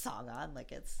put this song on.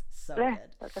 Like, it's so good.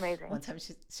 That's amazing. One time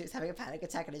she was having a panic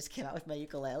attack, and I just came out with my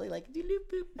ukulele, like doo doo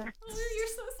boop. Oh, you're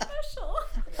so special.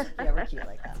 Yeah, we're cute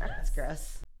like that. It's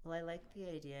gross. Well, I like the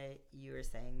idea you were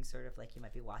saying, sort of like you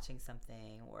might be watching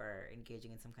something or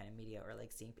engaging in some kind of media or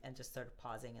like seeing and just sort of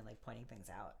pausing and like pointing things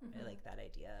out. I like that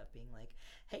idea of being like,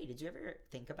 hey, did you ever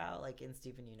think about like in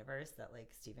Steven Universe that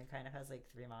like Steven kind of has like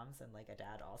 3 moms and like a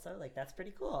dad also? Like, that's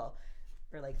pretty cool.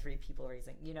 Or like 3 people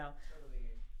raising, you know.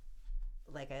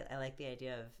 like I like the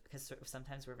idea of, because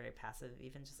sometimes we're very passive,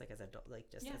 even just like as adult, like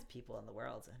just as people in the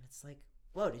world, and it's like,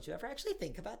 whoa, did you ever actually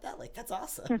think about that? Like, that's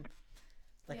awesome.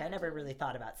 Like, I never really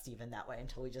thought about Stephen that way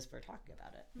until we just were talking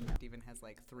about it. Mm-hmm. Stephen has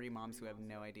like 3 moms who have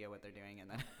no idea what they're doing, and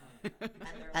then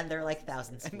and they're like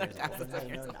thousands of years old, and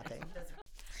they know nothing.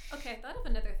 Okay, I thought of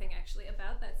another thing actually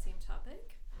about that same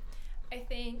topic. I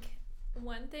think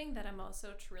one thing that I'm also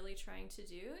really trying to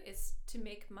do is to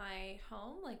make my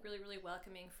home like really, really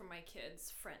welcoming for my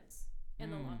kids' friends in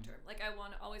the long term. Like, I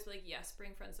want to always be like, yes,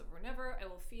 bring friends over whenever. I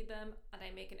will feed them, and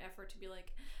I make an effort to be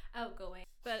like outgoing.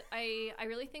 But I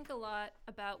really think a lot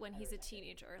about when he's a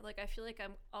teenager. Like, I feel like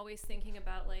I'm always thinking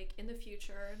about like in the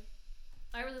future.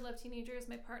 I really love teenagers.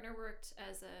 My partner worked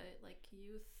as a like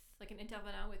youth, like an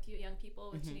intervenant with young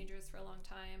people, with teenagers for a long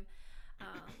time.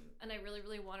 And I really,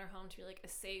 really want our home to be like a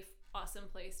safe, awesome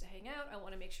place to hang out. I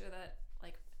want to make sure that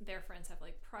like their friends have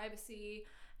like privacy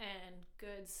and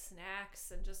good snacks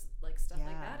and just like stuff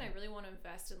like that. And I really want to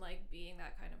invest in like being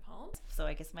that kind of home. So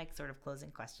I guess my sort of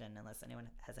closing question, unless anyone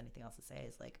has anything else to say,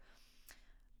 is like,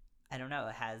 I don't know,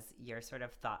 has your sort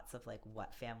of thoughts of like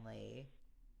what family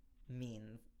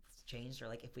means changed? Or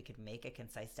like if we could make a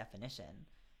concise definition,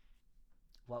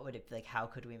 what would it be? Like, how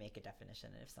could we make a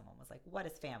definition if someone was like, what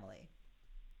is family?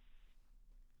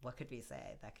 What could we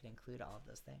say that could include all of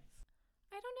those things?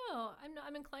 I don't know.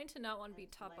 I'm inclined to not want to be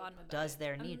top bottom about it. Does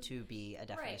there need to be a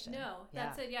definition? Right, no.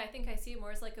 That's it. Yeah, I think I see it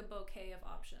more as like a bouquet of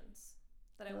options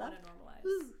that I want to normalize.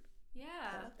 Ooh, yeah.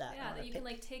 I love that. Yeah, that you can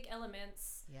like take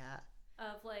elements yeah.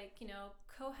 of like, you know,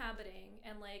 cohabiting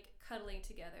and like cuddling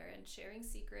together and sharing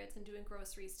secrets and doing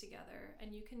groceries together,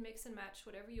 and you can mix and match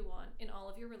whatever you want in all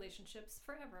of your relationships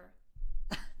forever.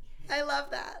 I love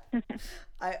that.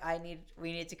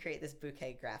 We need to create this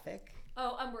bouquet graphic.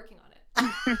 Oh, I'm working on it.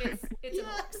 It's in the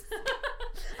works.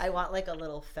 I want like a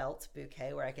little felt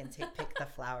bouquet where I can pick the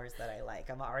flowers that I like.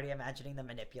 I'm already imagining the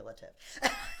manipulative.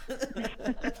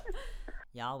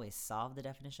 You always solve the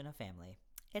definition of family.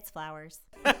 It's flowers.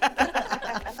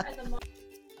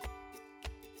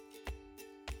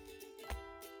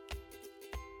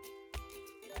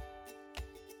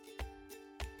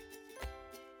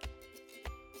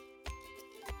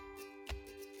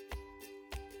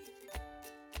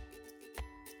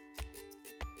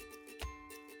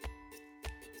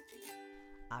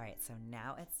 All right, so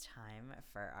now it's time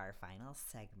for our final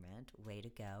segment, Way to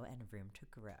Go and Room to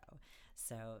Grow.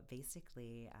 So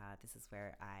basically, this is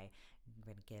where I'm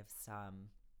going to give some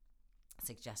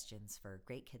suggestions for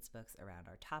great kids books around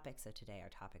our topic. So today our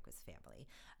topic was family.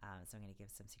 So I'm going to give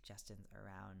some suggestions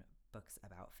around books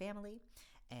about family.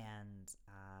 And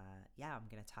I'm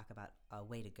going to talk about A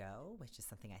Way to Go, which is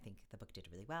something I think the book did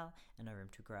really well, and A Room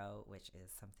to Grow, which is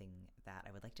something that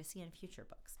I would like to see in future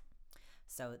books.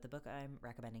 So the book I'm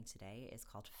recommending today is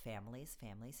called Families,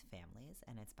 Families, Families,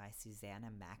 and it's by Susanna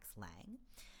Max Lang.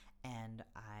 And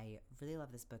I really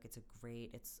love this book. It's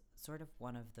sort of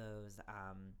one of those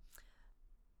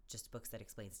just books that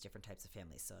explains different types of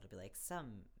families. So it'll be like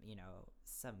some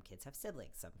kids have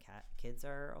siblings, some kids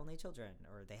are only children,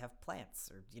 or they have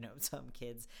plants, or, some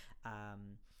kids, have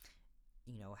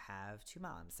 2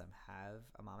 moms, some have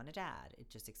a mom and a dad. It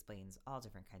just explains all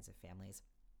different kinds of families.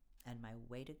 And my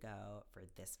way to go for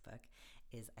this book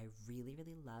is I really,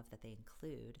 really love that they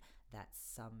include that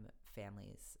some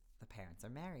families, the parents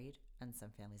are married, and some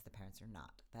families, the parents are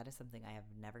not. That is something I have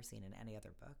never seen in any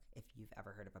other book. If you've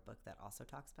ever heard of a book that also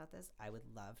talks about this, I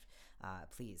would love,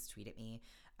 please tweet at me.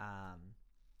 I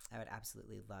would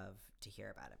absolutely love to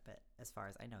hear about it. But as far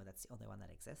as I know, that's the only one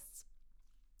that exists.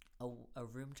 A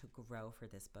room to grow for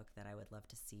this book that I would love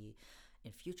to see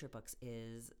in future books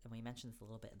is, and we mentioned this a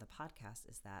little bit in the podcast,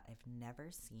 is that I've never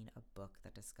seen a book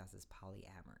that discusses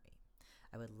polyamory.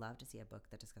 I would love to see a book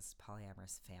that discusses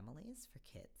polyamorous families for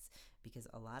kids, because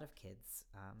a lot of kids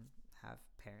have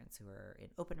parents who are in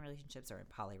open relationships or in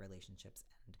poly relationships,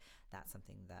 and that's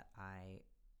something that I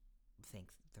think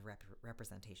the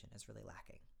representation is really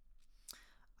lacking.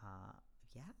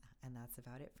 And that's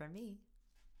about it from me.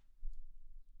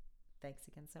 Thanks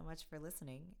again so much for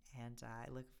listening, and I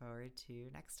look forward to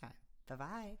next time.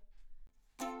 Bye-bye.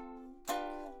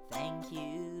 Thank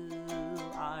you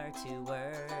are 2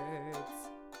 words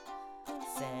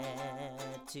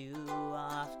said too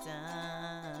often.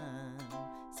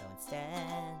 So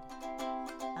instead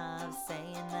of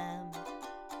saying them,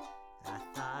 I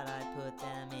thought I'd put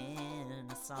them in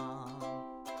a song.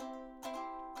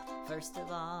 First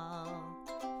of all,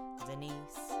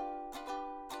 Denise,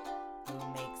 who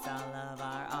makes all of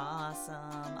our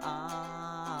awesome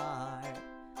art.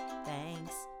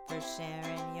 Thanks for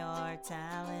sharing your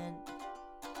talent.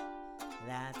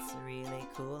 That's really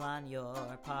cool on your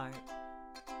part.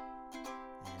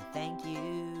 Thank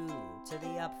you to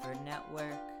the Upford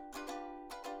Network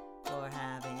for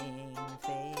having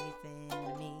faith in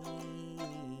me.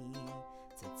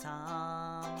 To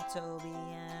Tom, Toby,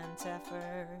 and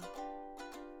Teffer,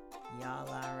 y'all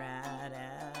are rad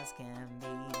as can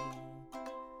be.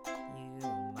 You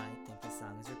might think the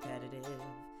song is repetitive,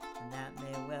 and that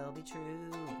may well be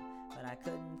true, but I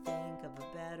couldn't think of a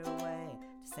better way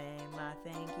to say my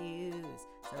thank yous.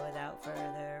 So without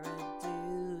further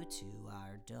ado, to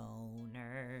our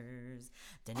donors,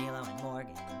 Danilo and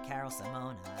Morgan, Carol,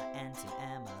 Simona, and to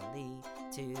Emily,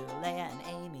 to Leah and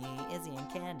Amy, Izzy and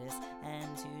Candace,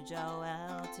 and to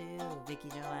Joelle, to Vicky,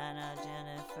 Joanna,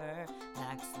 Jennifer,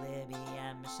 Max, Libby,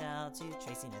 and Michelle, to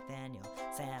Tracy, Nathaniel,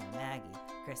 Sam, and Maggie,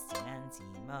 Kristen, and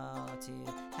Timo,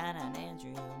 to Hannah and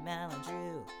Andrew, Mel and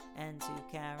Drew, and to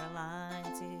Caroline,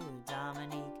 to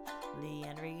Dominique, Lee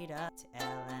and Rita, to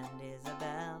Elle and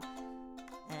Isabel,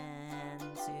 and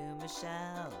to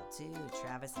Michelle, to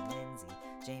Travis and Lindsay,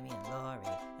 Jamie and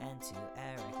Lori, and to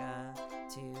Erica,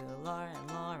 to Laura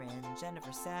and Lauren,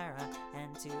 Jennifer, Sarah,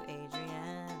 and to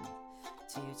Adrienne,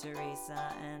 to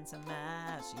Teresa and to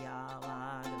Mash, y'all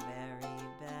are the very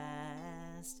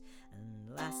best.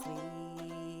 And lastly,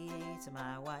 to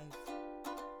my wife,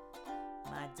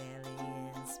 my daily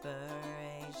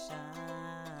inspiration.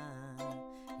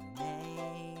 You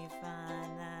may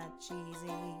find that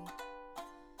cheesy,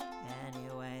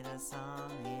 anyway the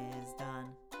song is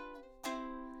done.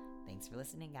 Thanks for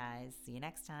listening, guys. See you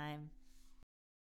next time.